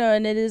 it. You know,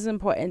 and it is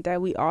important that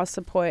we all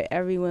support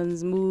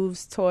everyone's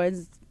moves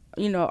towards,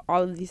 you know,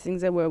 all of these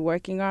things that we're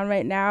working on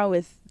right now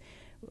with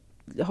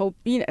the hope,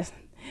 you know,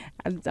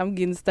 I'm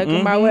getting stuck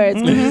with my words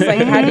because it's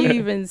like, how do you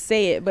even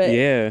say it? But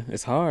yeah,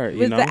 it's hard.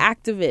 With the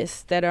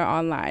activists that are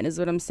online is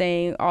what I'm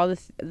saying. All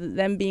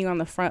them being on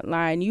the front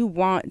line, you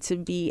want to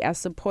be as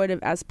supportive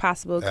as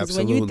possible because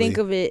when you think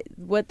of it,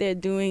 what they're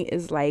doing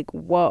is like,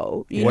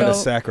 whoa, you know, a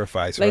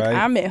sacrifice, like, right?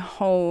 I'm at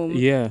home.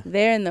 Yeah,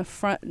 they're in the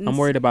front. I'm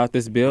worried about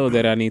this bill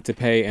that I need to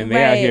pay, and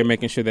they're out here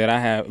making sure that I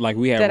have, like,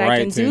 we have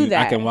rights and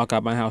I can walk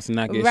out my house and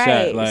not get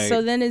shot. Like,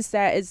 so then it's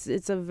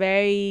a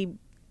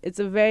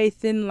very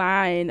thin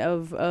line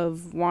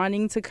of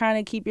wanting to kind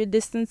of keep your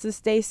distance to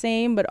stay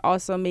sane, but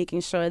also making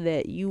sure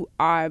that you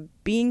are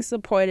being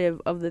supportive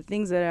of the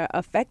things that are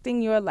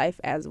affecting your life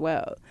as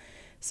well.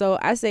 So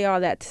I say all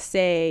that to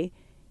say,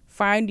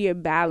 find your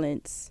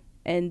balance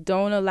and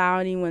don't allow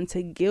anyone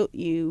to guilt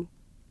you,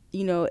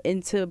 you know,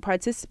 into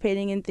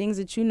participating in things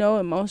that you know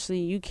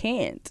emotionally you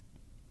can't.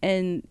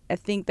 And I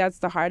think that's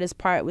the hardest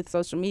part with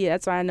social media.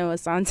 That's why I know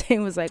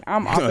Asante was like,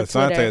 I'm off of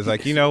Asante Twitter. is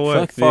like, you know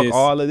what? Fuck Fuck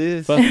all of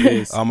this. Fuck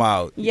this. I'm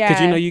out. Yeah.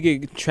 Because, you know, you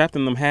get trapped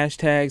in them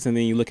hashtags, and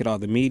then you look at all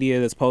the media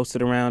that's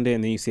posted around it,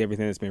 and then you see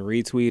everything that's been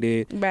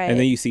retweeted. Right. And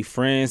then you see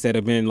friends that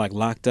have been, like,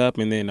 locked up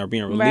and then are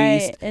being released.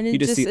 Right. And you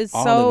just see it's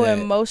all so of that.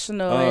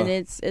 emotional, and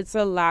it's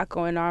a lot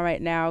going on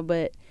right now.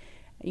 But,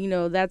 you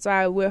know, that's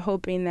why we're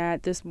hoping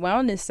that this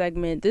wellness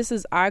segment, this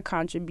is our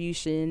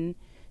contribution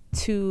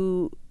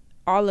to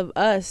all of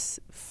us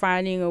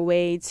finding a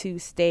way to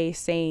stay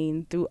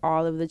sane through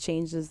all of the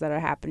changes that are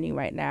happening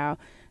right now.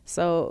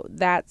 So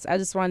I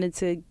just wanted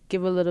to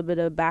give a little bit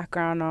of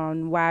background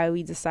on why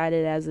we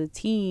decided as a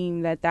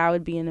team that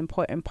would be an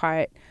important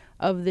part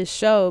of this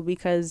show,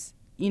 because,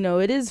 you know,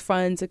 it is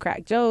fun to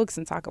crack jokes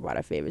and talk about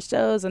our favorite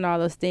shows and all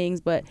those things,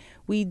 but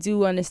we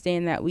do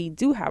understand that we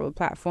do have a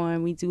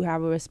platform, we do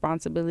have a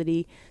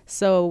responsibility.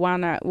 So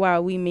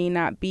while we may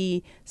not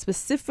be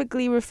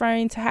specifically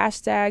referring to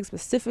hashtags,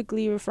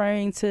 specifically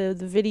referring to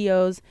the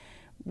videos,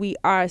 we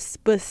are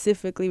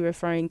specifically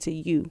referring to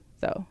you,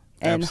 though,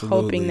 and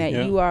hoping that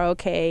you are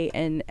okay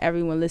and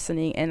everyone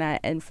listening.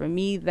 And for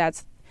me, if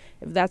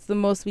that's the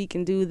most we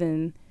can do,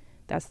 then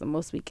that's the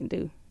most we can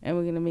do. And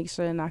we're going to make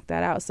sure to knock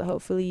that out. So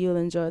hopefully you'll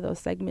enjoy those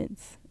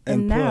segments.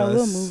 And now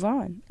we'll move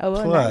on. Oh,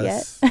 well, not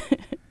yet.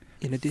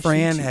 In addition,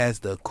 Fran has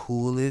the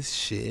coolest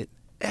shit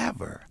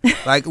ever.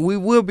 Like, we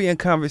will be in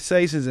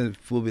conversations and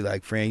we'll be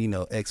like, Fran, you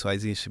know,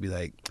 XYZ. And she'll be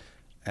like,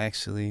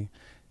 actually,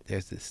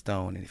 there's this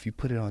stone. And if you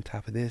put it on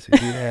top of this or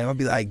do that, I'll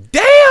be like,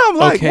 damn,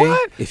 like, okay.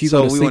 what? If you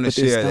so go to we sleep want with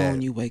to this share stone,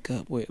 that. you wake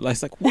up with. Like,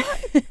 it's like,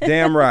 what?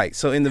 Damn right.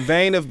 So in the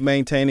vein of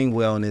maintaining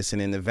wellness and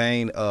in the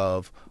vein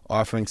of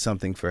offering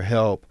something for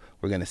help,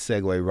 we're going to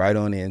segue right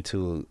on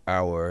into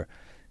our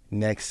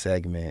next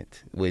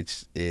segment,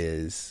 which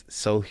is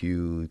so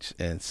huge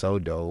and so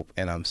dope,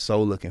 and I'm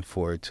so looking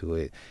forward to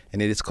it.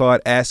 And it is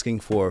called Asking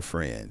for a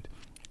Friend.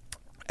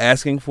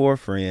 Asking for a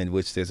Friend,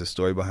 which there's a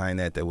story behind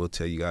that we'll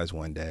tell you guys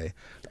one day.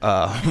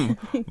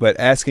 But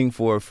Asking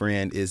for a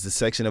Friend is the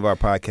section of our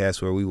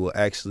podcast where we will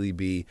actually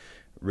be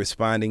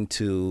responding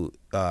to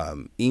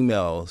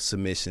email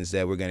submissions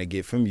that we're going to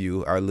get from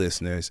you, our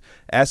listeners,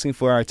 asking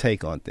for our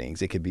take on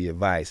things. It could be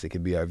advice. It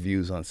could be our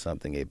views on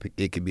something.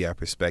 It could be our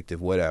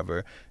perspective,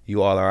 whatever.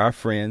 You all are our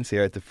friends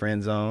here at the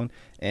Friend Zone,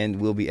 and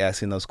we'll be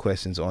asking those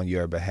questions on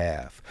your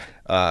behalf.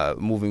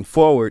 Moving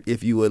forward,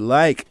 if you would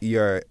like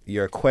your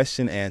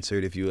question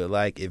answered, if you would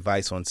like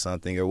advice on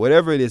something or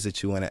whatever it is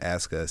that you want to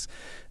ask us,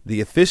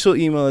 the official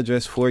email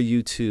address for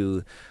you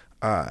to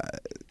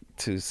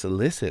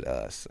solicit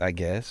us, I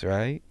guess,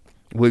 right,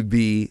 would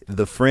be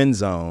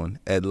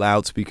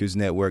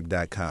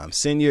thefriendzone@loudspeakersnetwork.com.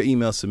 Send your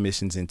email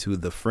submissions into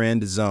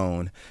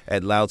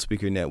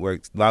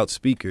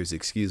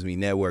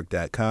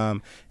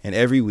thefriendzone@loudspeakersnetwork.com, and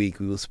every week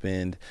we will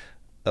spend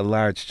a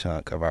large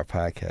chunk of our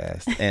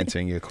podcast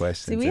answering your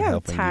questions and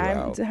helping you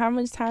out. How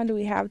much time do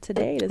we have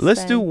today to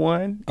Let's spend? do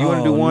one. You want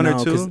to do one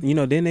or two? You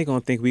know, then they're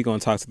going to think we're going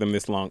to talk to them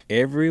this long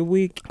every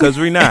week. Because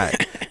we're not.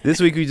 This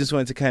week we just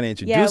wanted to kind of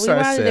introduce ourselves. Yeah,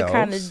 we wanted to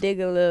kind of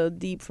dig a little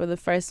deep for the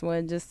first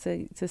one, just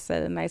to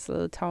set a nice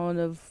little tone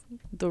of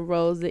the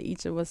roles that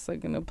each of us are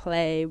going to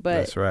play. But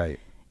that's right.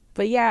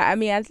 But yeah, I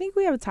mean, I think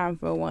we have time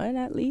for one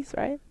at least,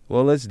 right?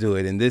 Well, let's do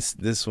it. And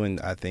this one,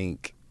 I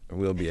think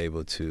we'll be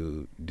able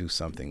to do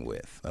something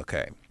with.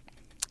 Okay.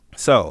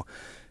 So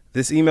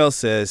this email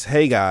says,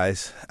 "Hey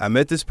guys, I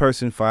met this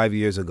person 5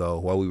 years ago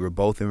while we were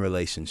both in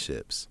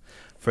relationships.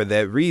 For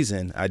that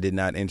reason, I did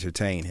not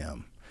entertain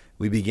him.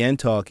 We began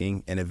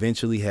talking and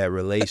eventually had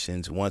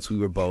relations once we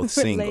were both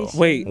single."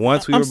 Wait,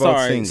 once we were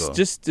both single.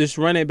 Just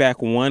run it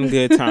back one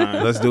good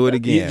time. Let's do it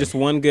again. Just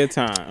one good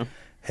time.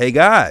 "Hey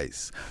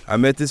guys, I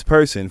met this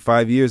person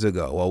 5 years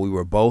ago while we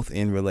were both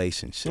in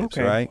relationships,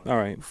 Okay. right? All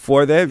right.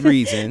 For that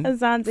reason,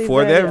 Asante's for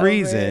already that over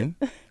reason,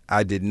 it.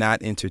 I did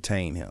not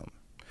entertain him.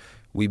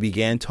 We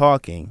began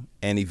talking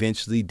and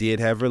eventually did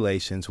have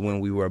relations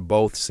when we were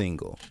both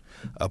single.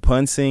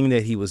 Upon seeing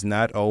that he was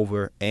not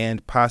over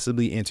and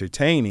possibly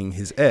entertaining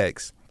his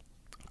ex,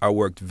 I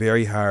worked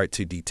very hard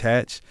to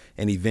detach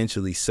and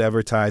eventually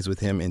sever ties with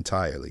him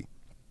entirely.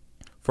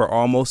 For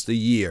almost a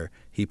year,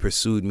 he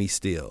pursued me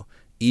still,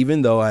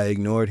 even though I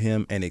ignored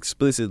him and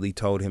explicitly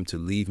told him to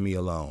leave me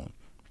alone.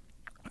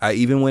 I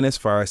even went as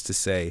far as to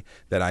say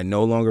that I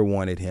no longer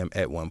wanted him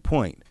at one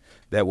point.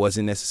 That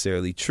wasn't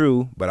necessarily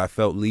true, but I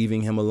felt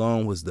leaving him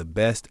alone was the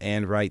best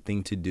and right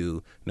thing to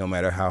do, no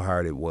matter how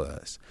hard it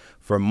was.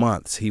 For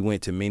months, he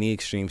went to many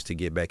extremes to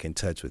get back in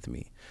touch with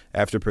me.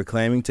 After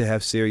proclaiming to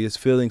have serious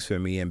feelings for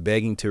me and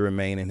begging to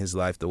remain in his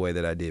life the way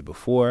that I did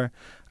before,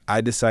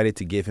 I decided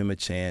to give him a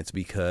chance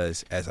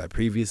because, as I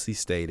previously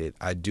stated,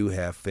 I do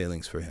have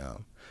feelings for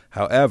him.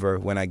 However,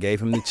 when I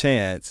gave him the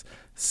chance,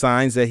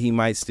 signs that he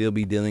might still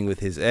be dealing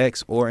with his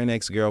ex or an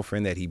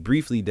ex-girlfriend that he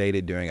briefly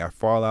dated during our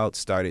fallout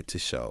started to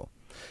show.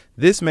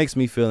 This makes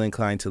me feel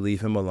inclined to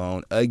leave him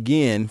alone,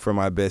 again, for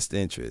my best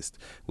interest.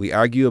 We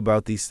argue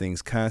about these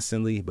things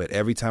constantly, but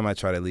every time I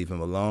try to leave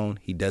him alone,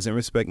 he doesn't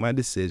respect my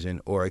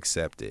decision or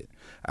accept it.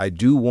 I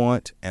do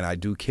want and I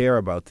do care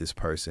about this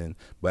person,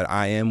 but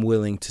I am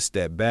willing to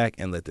step back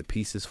and let the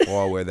pieces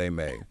fall where they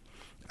may.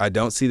 I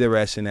don't see the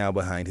rationale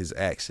behind his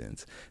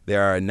actions.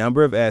 There are a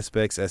number of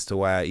aspects as to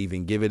why I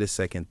even give it a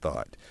second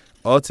thought.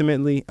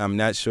 Ultimately, I'm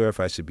not sure if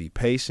I should be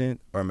patient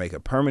or make a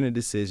permanent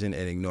decision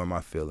and ignore my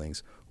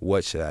feelings.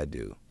 What should I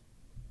do?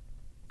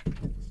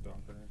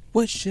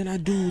 What should I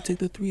do? Take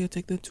the 3 or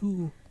take the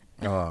 2?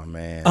 Oh,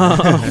 man.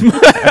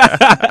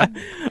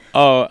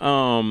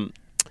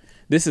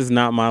 This is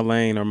not my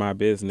lane or my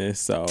business,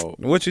 so.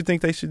 What you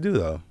think they should do,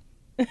 though?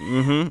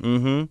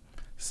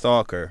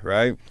 Stalker,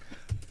 right?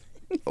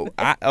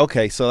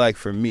 Okay, so like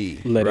for me,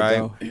 Let right? it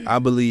go. I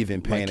believe in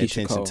paying Like Keisha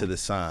attention Cole. to the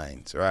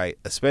signs, right?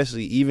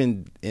 Especially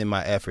even in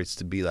my efforts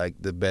to be like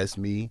the best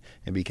me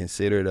and be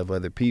considerate of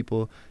other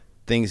people,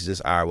 things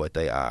just are what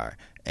they are.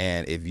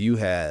 And if you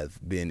have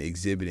been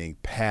exhibiting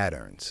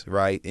patterns,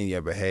 right, in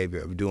your behavior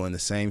of doing the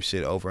same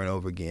shit over and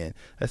over again,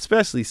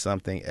 especially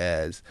something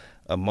as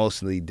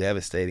emotionally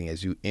devastating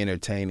as you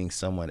entertaining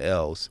someone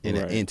else in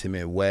an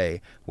intimate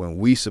way when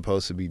we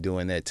supposed to be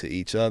doing that to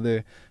each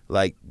other,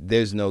 like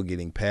there's no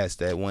getting past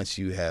that once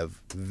you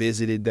have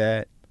visited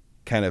that,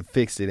 kind of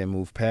fixed it and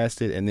moved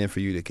past it, and then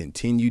for you to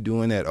continue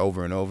doing that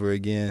over and over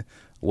again,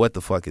 what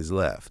the fuck is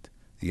left?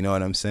 You know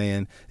what I'm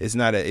saying? It's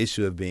not an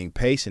issue of being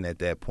patient at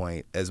that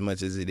point as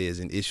much as it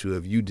is an issue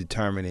of you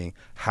determining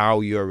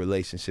how your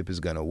relationship is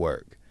going to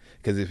work.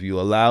 Because if you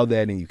allow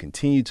that and you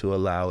continue to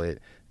allow it,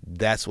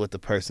 that's what the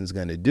person's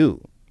going to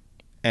do.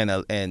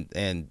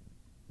 And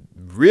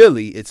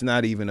really, it's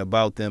not even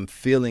about them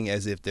feeling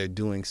as if they're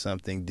doing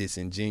something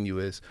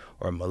disingenuous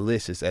or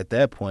malicious. At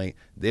that point,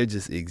 they're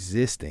just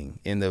existing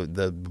in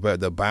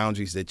the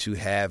boundaries that you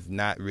have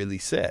not really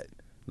set.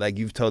 Like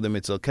you've told them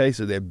it's okay,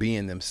 so they're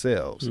being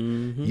themselves.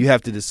 Mm-hmm. You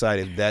have to decide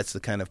if that's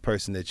the kind of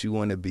person that you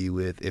want to be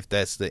with, if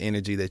that's the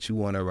energy that you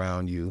want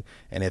around you,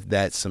 and if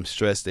that's some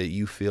stress that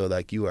you feel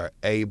like you are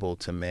able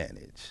to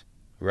manage,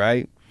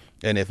 right?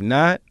 And if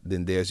not,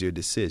 then there's your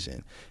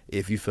decision.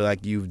 If you feel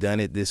like you've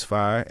done it this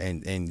far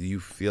and you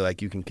feel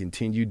like you can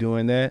continue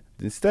doing that,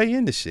 then stay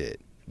in the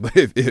shit. But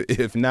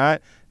if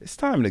not, it's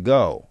time to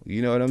go.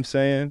 You know what I'm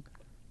saying?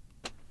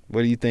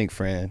 What do you think,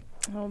 Fran?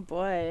 Oh,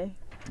 boy.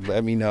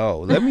 Let me know.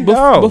 Let me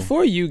know.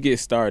 Before you get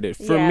started,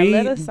 for me,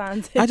 let us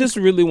on I just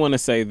really want to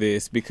say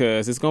this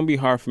because it's going to be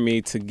hard for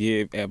me to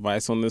give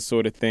advice on this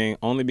sort of thing,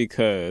 only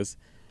because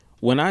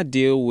when I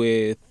deal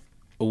with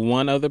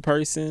one other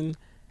person,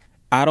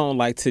 I don't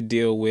like to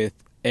deal with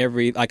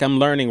I'm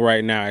learning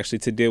right now actually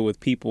to deal with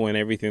people and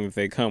everything that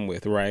they come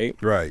with, right?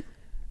 Right.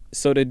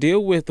 So to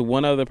deal with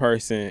one other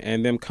person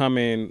and them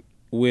coming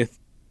with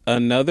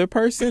another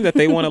person that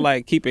they want to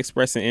like keep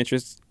expressing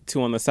interest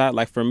to on the side,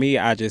 like for me,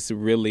 I just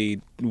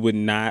really would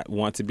not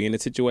want to be in a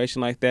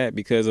situation like that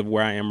because of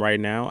where I am right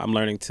now. I'm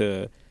learning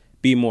to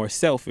be more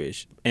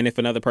selfish. And if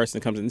another person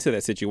comes into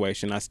that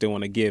situation, I still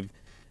want to give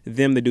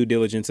them the due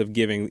diligence of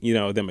giving,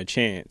 them a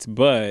chance.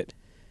 But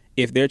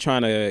if they're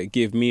trying to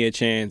give me a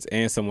chance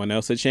and someone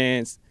else a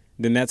chance,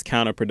 then that's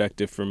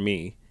counterproductive for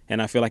me.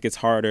 And I feel like it's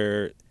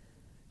harder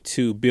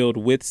to build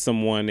with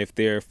someone if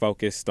they're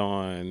focused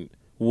on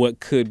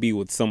what could be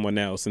with someone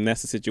else. And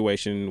that's a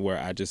situation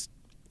where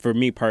for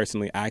me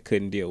personally, I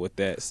couldn't deal with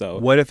that. So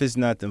what if it's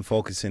not them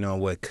focusing on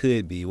what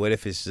could be? What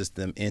if it's just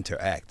them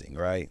interacting,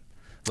 right?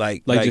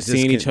 Like just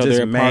seeing each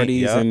other at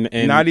parties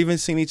and not even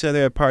seeing each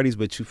other at parties,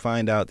 but you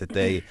find out that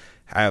they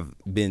have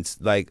been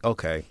like,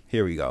 okay,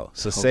 here we go.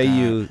 So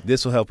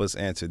this will help us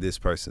answer this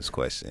person's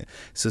question.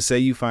 So say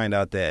you find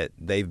out that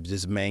they've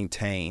just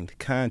maintained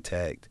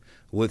contact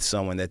with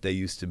someone that they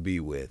used to be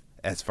with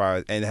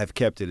and have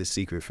kept it a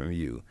secret from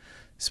you.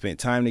 Spent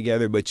time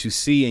together, but you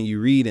see and you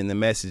read in the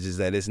messages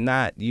that it's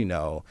not,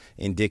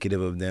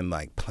 indicative of them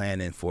like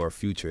planning for a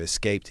future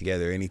escape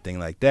together or anything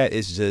like that.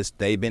 It's just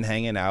they've been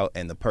hanging out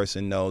and the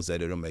person knows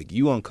that it'll make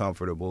you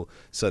uncomfortable,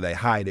 so they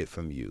hide it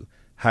from you.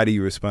 How do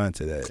you respond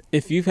to that?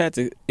 If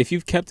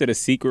you've kept it a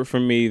secret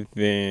from me,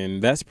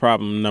 then that's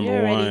problem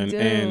number one,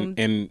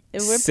 and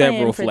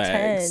several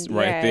flags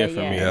there for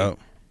me. Yep.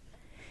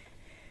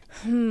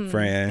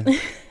 Fran.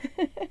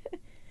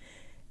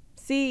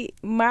 See,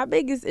 my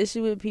biggest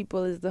issue with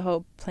people is the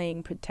whole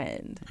playing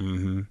pretend.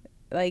 Mm-hmm.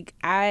 Like,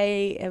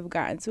 I have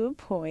gotten to a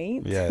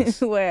point yes.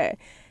 where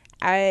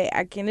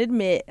I can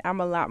admit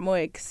I'm a lot more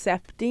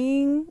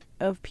accepting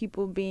of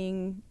people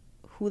being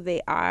who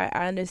they are.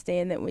 I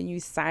understand that when you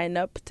sign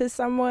up to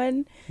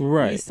someone,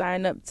 you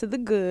sign up to the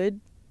good,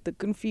 the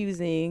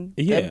confusing,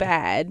 the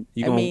bad.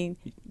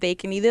 They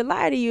can either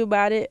lie to you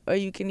about it or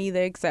you can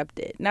either accept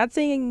it. Not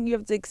saying you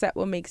have to accept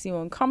what makes you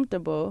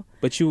uncomfortable.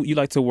 But you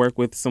like to work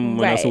with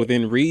someone else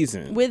within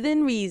reason.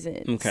 Within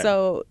reason. Okay.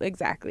 So,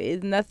 exactly.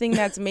 It's nothing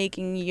that's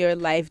making your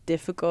life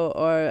difficult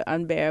or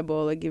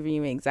unbearable or giving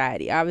you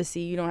anxiety.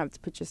 Obviously, you don't have to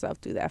put yourself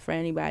through that for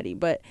anybody.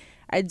 But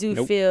I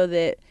do feel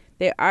that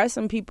there are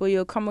some people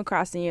you'll come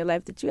across in your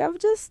life that you have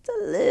just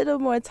a little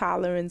more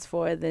tolerance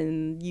for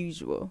than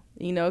usual,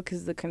 you know,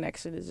 because the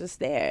connection is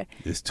just there.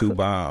 It's too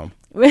bomb.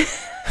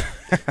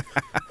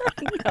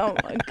 Oh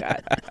my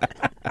God.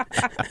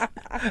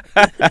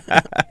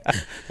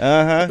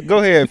 Go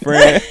ahead,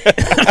 friend.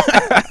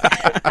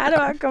 How do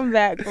I come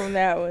back from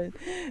that one?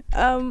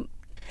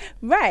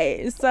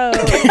 Right. So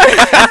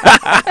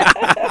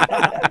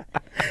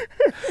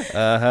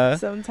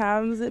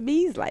sometimes it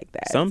bees like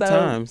that.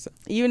 Sometimes. So,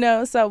 you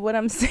know, so what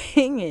I'm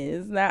saying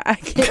is now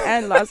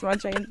I lost my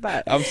train of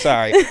thought. I'm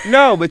sorry.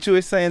 No, but you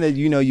were saying that,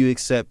 you know, you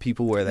accept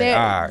people where they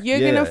are. You're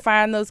going to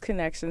find those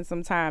connections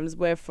sometimes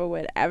where for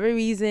whatever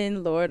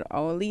reason, Lord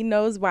only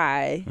knows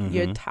why,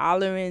 your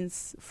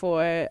tolerance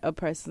for a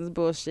person's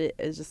bullshit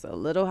is just a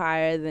little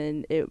higher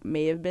than it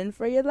may have been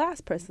for your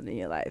last person in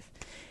your life.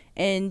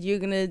 And you're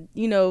going to,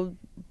 you know,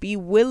 be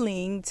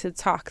willing to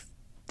talk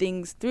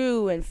things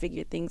through and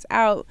figure things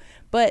out.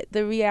 But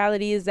the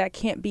reality is that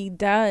can't be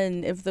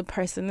done if the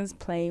person is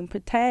playing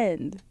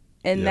pretend.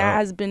 And that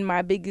has been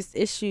my biggest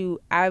issue.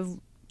 I've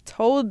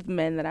told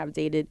men that I've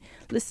dated,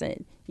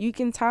 listen, you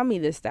can tell me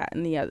this, that,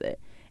 and the other.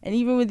 And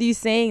even with you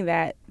saying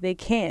that, they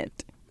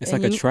can't. It's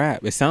like a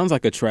trap. It sounds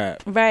like a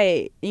trap.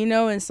 Right. You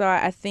know, and so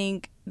I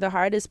think the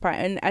hardest part,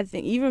 and I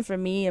think even for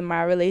me in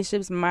my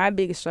relationships, my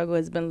biggest struggle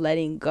has been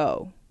letting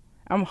go.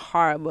 I'm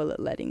horrible at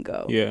letting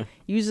go. Yeah.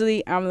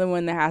 Usually I'm the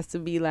one that has to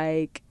be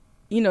like,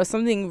 you know,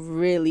 something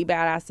really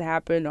bad has to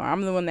happen, or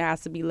I'm the one that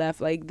has to be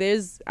left. Like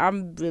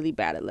I'm really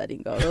bad at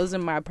letting go. Those are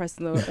my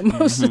personal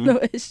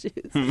emotional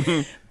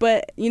issues.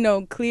 But, you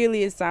know,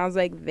 clearly it sounds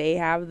like they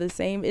have the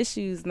same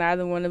issues.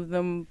 Neither one of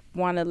them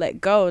want to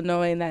let go,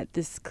 knowing that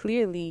this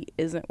clearly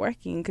isn't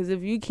working. Because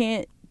if you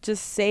can't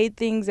just say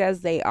things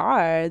as they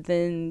are,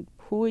 then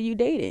who are you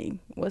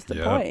dating? What's the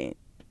point?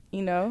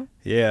 You know?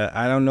 Yeah,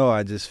 I don't know.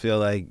 I just feel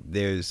like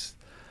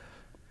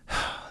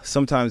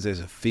sometimes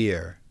there's a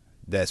fear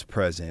that's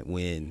present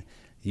when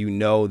you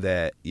know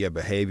that your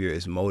behavior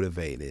is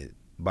motivated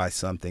by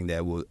something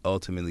that will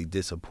ultimately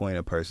disappoint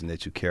a person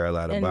that you care a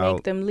lot about. And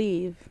make them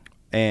leave.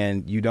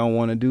 And you don't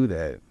want to do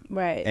that.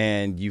 Right.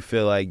 And you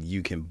feel like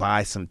you can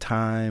buy some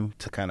time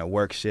to kind of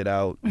work shit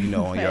out, you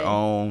know, on your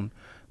own.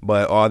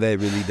 But all that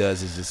really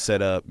does is just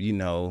set up, you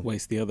know.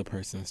 Waste the other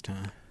person's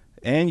time.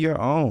 And your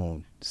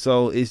own.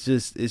 So it's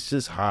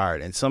just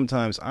hard. And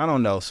sometimes, I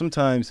don't know,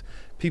 sometimes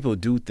people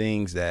do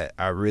things that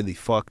are really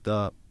fucked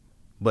up,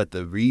 but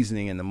the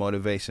reasoning and the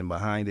motivation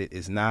behind it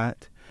is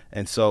not.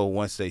 And so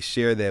once they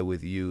share that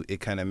with you,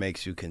 it kind of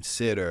makes you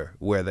consider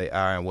where they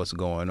are and what's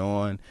going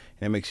on, and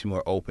it makes you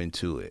more open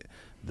to it.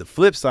 The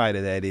flip side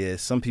of that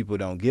is some people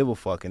don't give a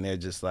fuck, and they're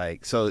just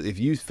like, so if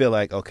you feel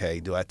like,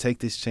 okay, do I take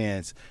this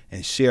chance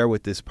and share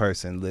with this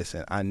person,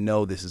 listen, I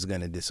know this is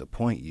going to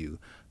disappoint you,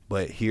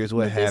 but here's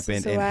what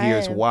happened and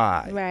here's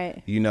why.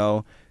 Right. You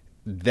know,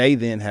 they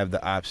then have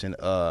the option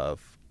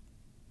of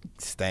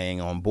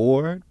staying on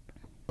board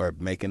or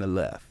making a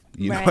left.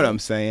 You know what I'm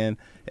saying?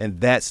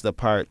 And that's the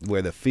part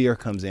where the fear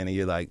comes in and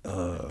you're like,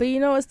 ugh. But you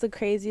know what's the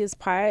craziest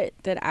part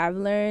that I've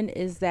learned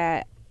is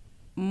that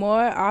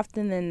more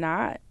often than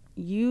not,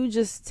 you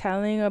just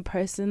telling a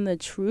person the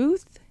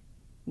truth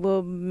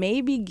will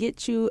maybe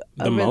get you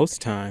the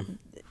most time.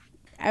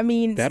 I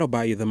mean, that'll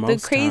buy you the most time.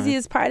 The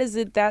craziest part is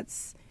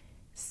that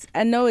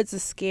I know it's a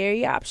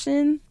scary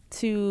option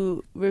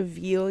to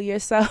reveal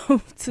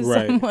yourself to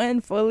someone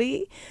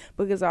fully,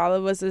 because all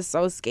of us are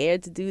so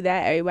scared to do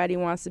that. Everybody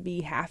wants to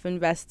be half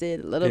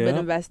invested, a little bit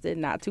invested,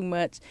 not too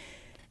much,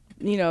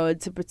 you know,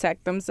 to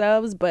protect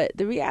themselves. But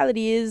the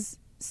reality is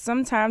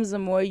sometimes the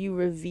more you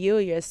reveal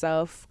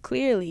yourself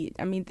clearly,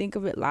 I mean, think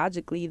of it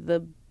logically,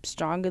 the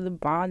stronger the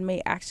bond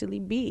may actually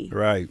be.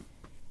 Right.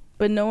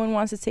 But no one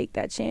wants to take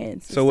that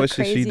chance. So what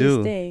should she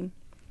do? Thing.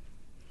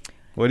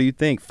 What do you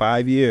think?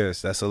 5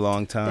 years? That's a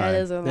long time. That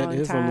is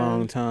a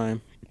long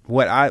time.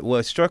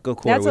 What struck a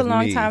chord with me. That's a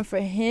long time for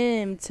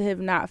him to have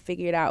not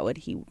figured out what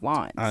he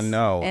wants. I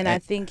know. And I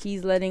think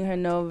he's letting her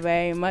know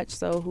very much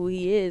so who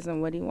he is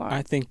and what he wants.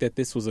 I think that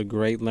this was a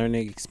great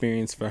learning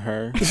experience for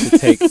her to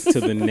take to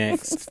the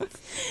next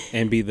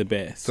and be the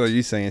best. So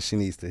you're saying she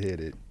needs to hit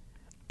it?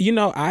 You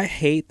know, I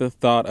hate the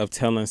thought of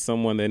telling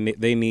someone that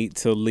they need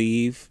to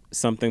leave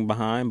something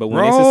behind, but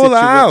when roll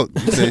out,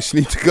 you say she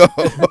needs to go.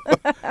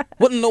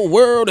 What in the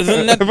world is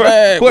in that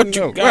bag? What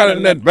you got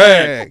in that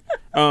bag?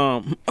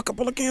 A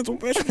couple of cans of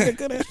fish, a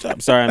good ass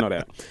job. Sorry, I know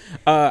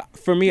that.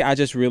 For me, I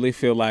just really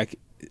feel like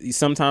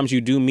sometimes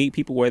you do meet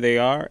people where they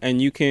are,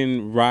 and you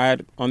can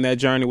ride on that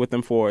journey with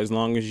them for as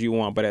long as you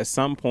want. But at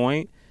some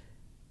point,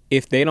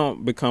 if they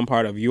don't become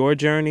part of your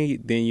journey,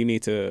 then you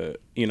need to,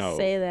 you know,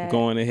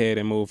 go on ahead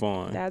and move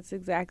on. That's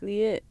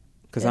exactly it.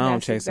 Because I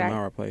don't chase them, I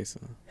replace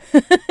them.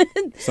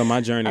 So my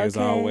journey is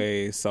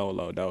always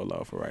solo,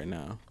 dolo for right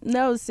now.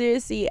 No,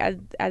 seriously, I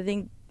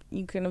think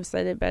you couldn't have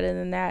said it better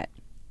than that.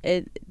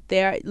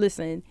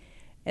 Listen,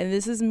 and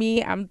this is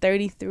me. I'm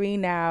 33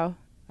 now.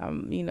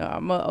 I'm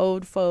an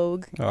old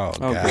fogue. Oh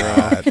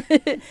God.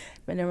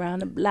 Been around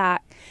the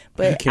block.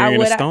 But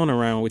carrying a stone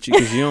around with you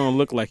because you don't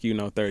look like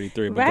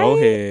 33. But go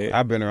ahead.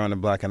 I've been around the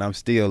block and I'm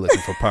still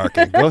looking for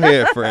parking. Go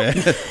ahead, friend.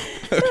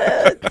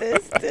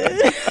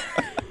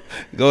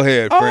 Go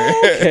ahead, friend.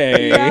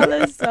 Okay. Y'all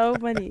are so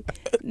funny.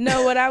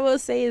 No, what I will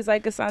say is,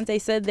 like Asante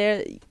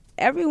said,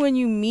 everyone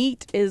you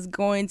meet is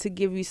going to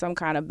give you some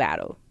kind of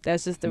battle.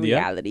 That's just the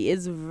reality.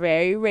 It's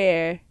very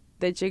rare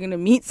that you're going to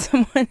meet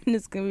someone and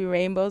it's going to be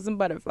rainbows and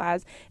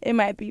butterflies. It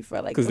might be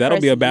for like, because that'll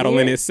be a battle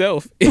in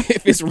itself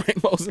if it's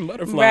rainbows and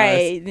butterflies.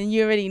 Right. Then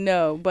you already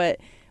know. But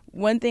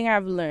one thing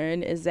I've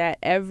learned is that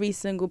every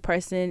single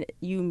person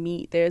you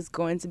meet, there's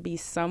going to be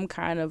some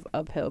kind of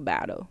uphill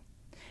battle.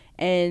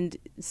 And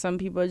some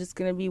people are just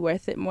going to be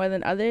worth it more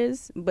than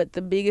others. But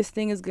the biggest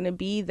thing is going to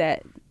be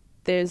that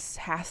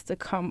has to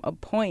come a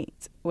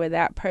point where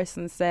that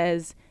person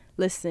says,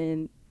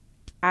 listen,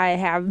 I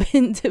have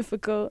been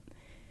difficult.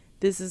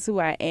 This is who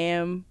I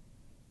am,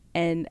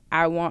 and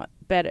I want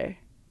better.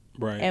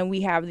 Right. And we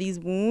have these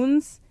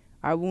wounds.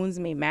 Our wounds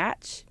may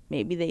match.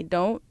 Maybe they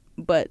don't.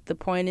 But the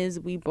point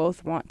is we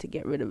both want to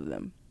get rid of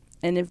them.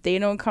 And if they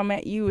don't come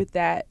at you with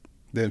that.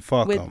 Then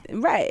fuck them.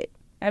 Right.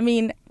 I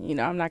mean,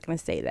 I'm not going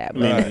to say that.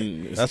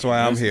 But that's why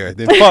I'm here.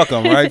 Then fuck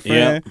them, right,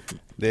 friend? Yep.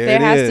 There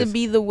has to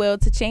be the will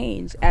to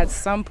change at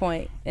some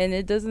point. And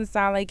it doesn't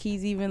sound like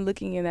he's even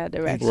looking in that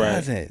direction. It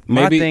doesn't.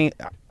 My thing...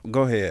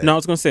 Go ahead. No, I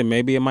was gonna say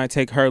maybe it might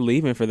take her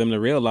leaving for them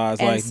to realize,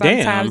 and like,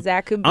 sometimes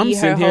that could be I'm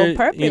her whole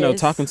purpose.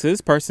 Talking to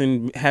this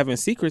person, having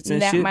secrets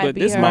and that shit. But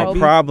this my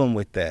problem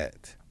with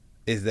that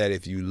is that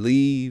if you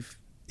leave,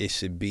 it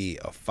should be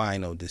a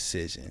final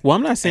decision. Well,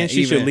 I'm not saying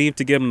she should leave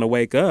to get them to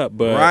wake up,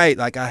 but right,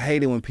 like I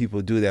hate it when people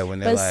do that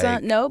when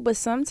they're but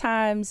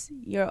sometimes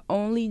your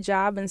only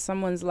job in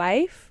someone's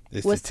life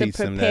was to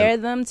prepare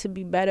them to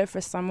be better for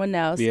someone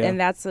else, and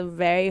that's a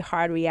very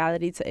hard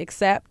reality to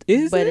accept.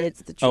 It's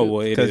the truth. Oh,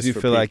 well, because you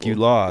feel like you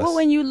lost. Well,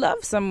 when you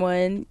love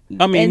someone,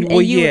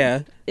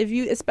 especially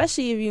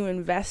if you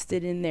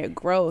invested in their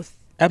growth.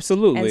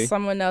 Absolutely. And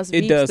someone else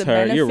reaps the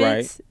benefits, you're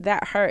right.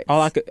 That hurts.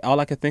 All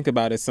I could think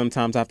about is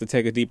sometimes I have to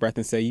take a deep breath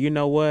and say, you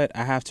know what?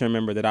 I have to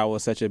remember that I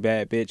was such a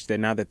bad bitch that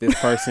now that this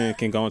person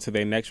can go into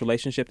their next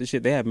relationship and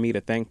shit, they have me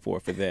to thank for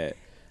that.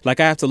 Like,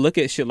 I have to look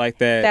at shit like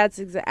that. That's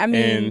exactly. I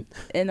mean,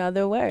 in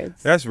other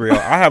words. That's real.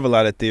 I have a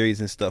lot of theories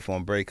and stuff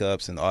on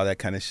breakups and all that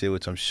kind of shit,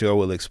 which I'm sure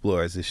we'll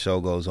explore as this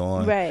show goes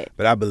on. Right.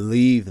 But I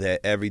believe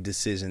that every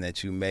decision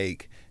that you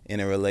make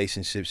in a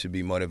relationship should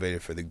be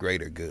motivated for the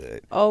greater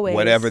good. Always.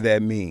 Whatever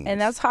that means.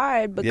 And that's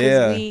hard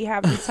because we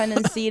have the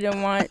tendency to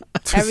want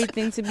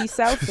everything to be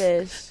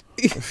selfish.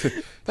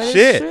 But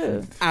it's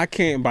true. I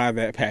can't buy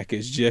that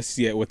package just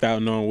yet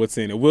without knowing what's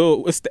in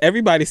it.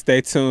 Everybody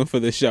stay tuned for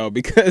the show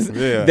because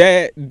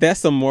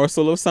that's a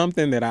morsel of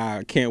something that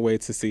I can't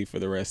wait to see for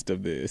the rest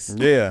of this.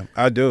 Yeah,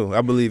 I do.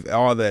 I believe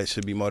all that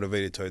should be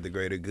motivated toward the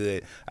greater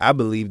good. I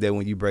believe that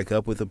when you break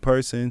up with a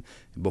person,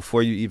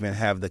 before you even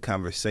have the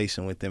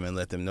conversation with them and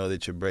let them know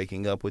that you're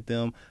breaking up with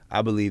them,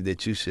 I believe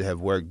that you should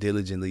have worked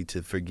diligently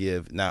to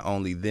forgive not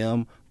only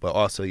them, but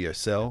also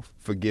yourself.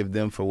 Forgive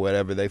them for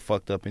whatever they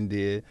fucked up and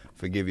did.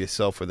 Forgive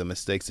yourself for the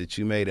mistakes that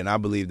you made. And I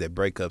believe that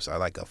breakups are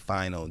like a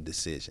final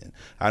decision.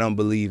 I don't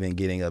believe in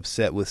getting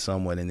upset with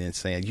someone and then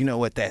saying, you know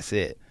what, that's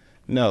it.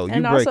 No, you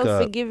break up. And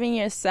also forgiving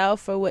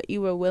yourself for what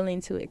you were willing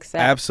to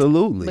accept.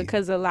 Absolutely.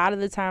 Because a lot of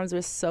the times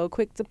we're so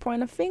quick to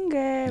point a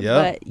finger.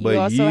 Yep, but you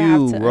also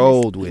have to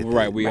rolled with it.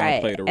 Right, we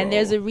all played a role. And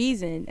there's a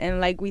reason. And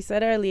like we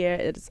said earlier,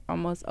 it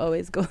almost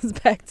always goes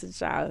back to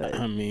childhood.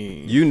 I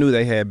mean, you knew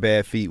they had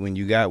bad feet when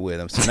you got with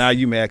them. So now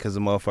you mad because the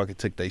motherfucker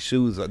took their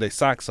shoes or their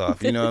socks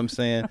off. You know what I'm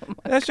saying?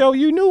 That's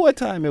you knew what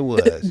time it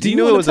was. You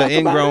knew it was an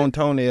ingrown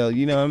toenail.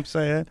 You know what I'm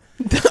saying?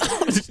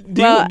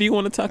 Do you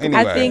want to talk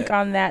about it? I think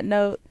on that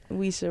note,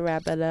 we should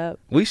wrap it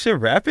up. We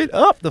should wrap it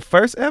up. The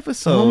first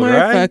episode, oh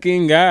my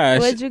fucking gosh.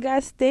 What'd you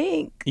guys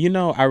think?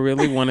 I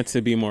really wanted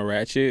to be more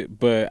ratchet,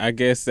 but I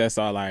guess that's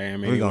all I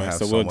am anyway. We're gonna have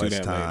so we'll much do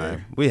that time.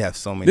 later. We have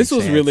so many This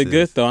was really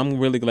good, though. I'm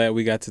really glad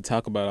we got to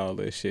talk about all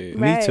this shit.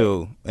 Right. Me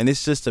too. And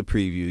it's just a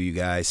preview, you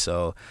guys.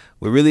 So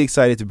we're really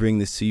excited to bring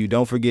this to you.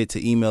 Don't forget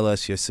to email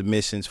us your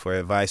submissions for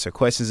advice or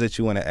questions that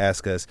you want to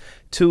ask us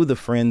to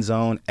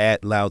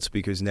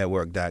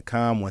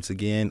thefriendzone@loudspeakersnetwork.com. Once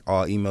again,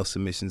 all email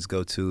submissions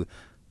go to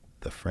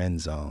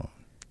thefriendzone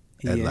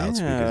at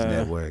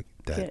loudspeakersnetwork.com.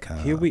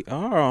 Here we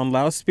are on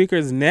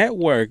Loudspeakers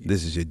Network.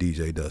 This is your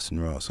DJ Dustin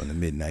Ross on the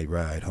Midnight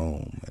Ride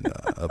Home. And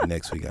up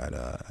next we got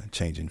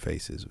Changing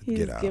Faces with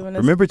Get Out.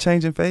 Remember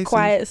Changing Faces?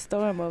 Quiet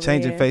Storm over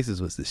Changing here.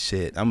 Faces was the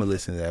shit. I'm going to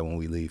listen to that when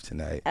we leave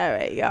tonight. All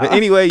right, y'all. But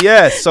anyway,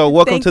 yes. So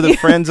welcome to the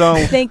Friend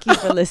Zone. Thank you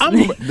for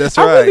listening. That's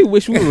right. I really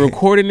wish we were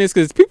recording this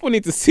because people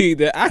need to see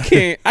that I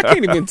can't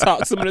even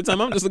talk some of the time.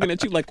 I'm just looking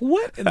at you like,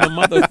 what in the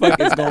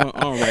motherfucker is going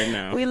on right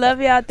now? We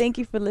love y'all. Thank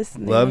you for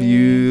listening. Love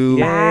you.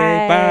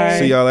 Bye. Bye.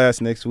 See y'all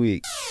next week.